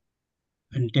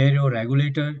Ontario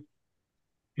regulator,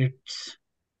 it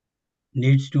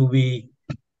needs to be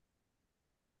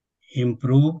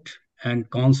improved, and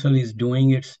council is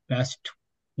doing its best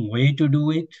way to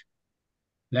do it.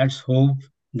 Let's hope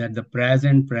that the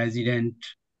present president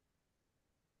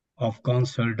of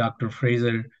council, Dr.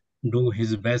 Fraser, do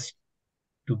his best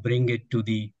to bring it to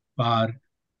the par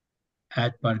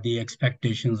as per the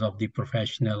expectations of the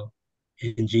professional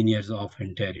engineers of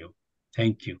Ontario.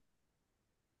 Thank you.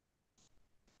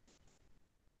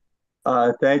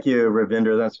 Thank you,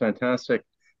 Ravinder. That's fantastic.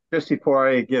 Just before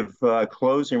I give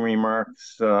closing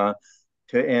remarks to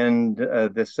end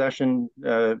this session,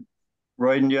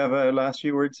 Roydon, do you have last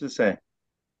few words to say?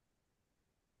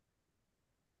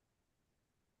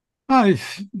 Hi,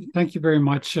 thank you very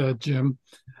much, Jim.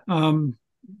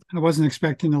 I wasn't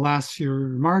expecting the last few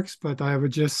remarks, but I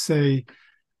would just say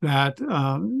that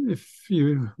if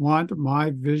you want my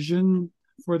vision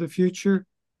for the future,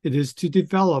 it is to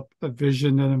develop a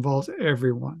vision that involves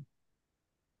everyone.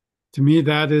 To me,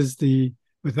 that is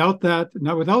without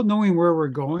knowing where we're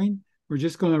going, we're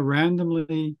just going to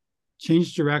randomly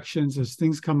change directions as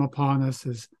things come upon us,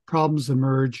 as problems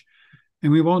emerge,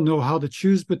 and we won't know how to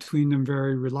choose between them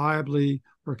very reliably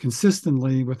or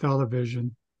consistently without a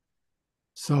vision.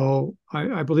 So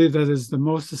I believe that is the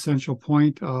most essential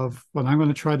point of what I'm going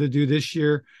to try to do this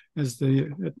year as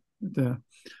the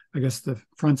I guess the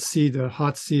front seat, the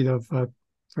hot seat of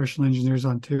Professional Engineers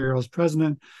Ontario's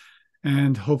president,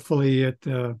 and hopefully it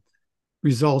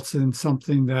results in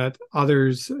something that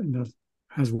others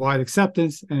has wide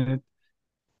acceptance and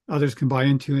others can buy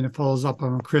into, and it follows up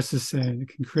on what Chris is saying. It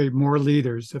can create more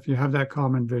leaders if you have that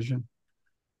common vision.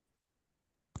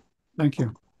 Thank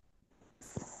you.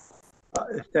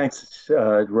 Thanks,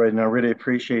 Roydon. I really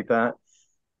appreciate that.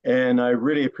 And I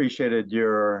really appreciated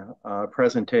your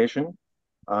presentation.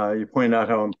 You pointed out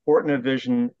how important a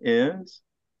vision is,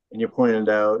 and you pointed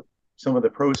out some of the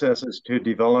processes to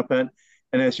develop it.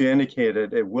 And as you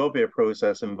indicated, it will be a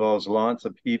process, involves lots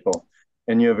of people.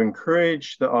 And you have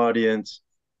encouraged the audience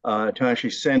to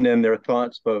actually send in their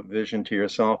thoughts about vision to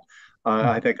yourself.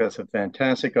 I think that's a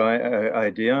fantastic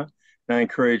idea. And I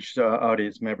encourage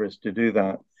audience members to do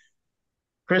that.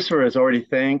 Christopher has already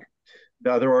thanked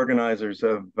the other organizers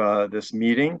of this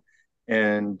meeting.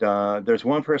 And there's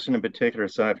one person in particular,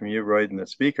 aside from you, Roydon, the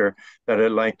speaker, that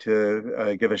I'd like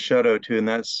to give a shout out to, and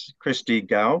that's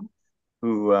Cristy,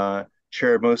 who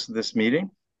chaired most of this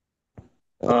meeting.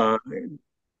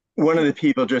 One of the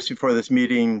people just before this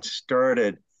meeting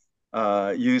started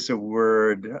used the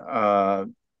word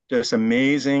just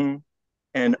amazing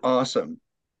and awesome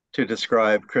to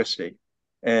describe Cristy.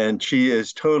 And she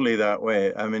is totally that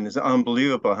way. I mean, it's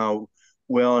unbelievable how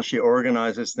well she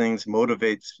organizes things,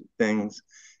 motivates things,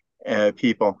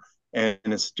 people, and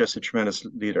it's just a tremendous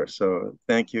leader. So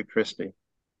thank you, Cristy.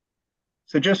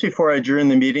 So just before I adjourn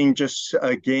the meeting, just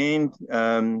again,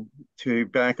 to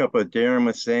back up what Darren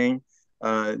was saying,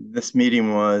 this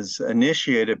meeting was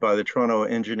initiated by the Toronto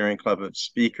Engineering Club of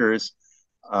Speakers,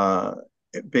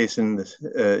 based in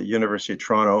the University of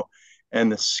Toronto,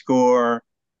 and the SCORE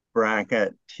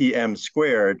bracket TM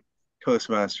squared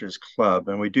Toastmasters Club.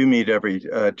 And we do meet every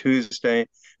Tuesday, and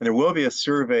there will be a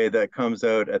survey that comes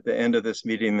out at the end of this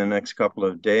meeting in the next couple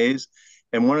of days.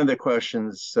 And one of the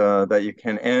questions that you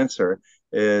can answer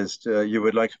is you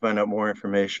would like to find out more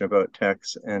information about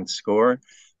TEX and SCORE,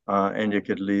 and you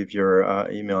could leave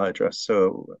your email address.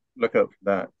 So look out for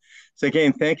that. So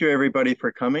again, thank you everybody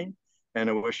for coming, and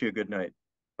I wish you a good night.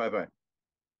 Bye-bye.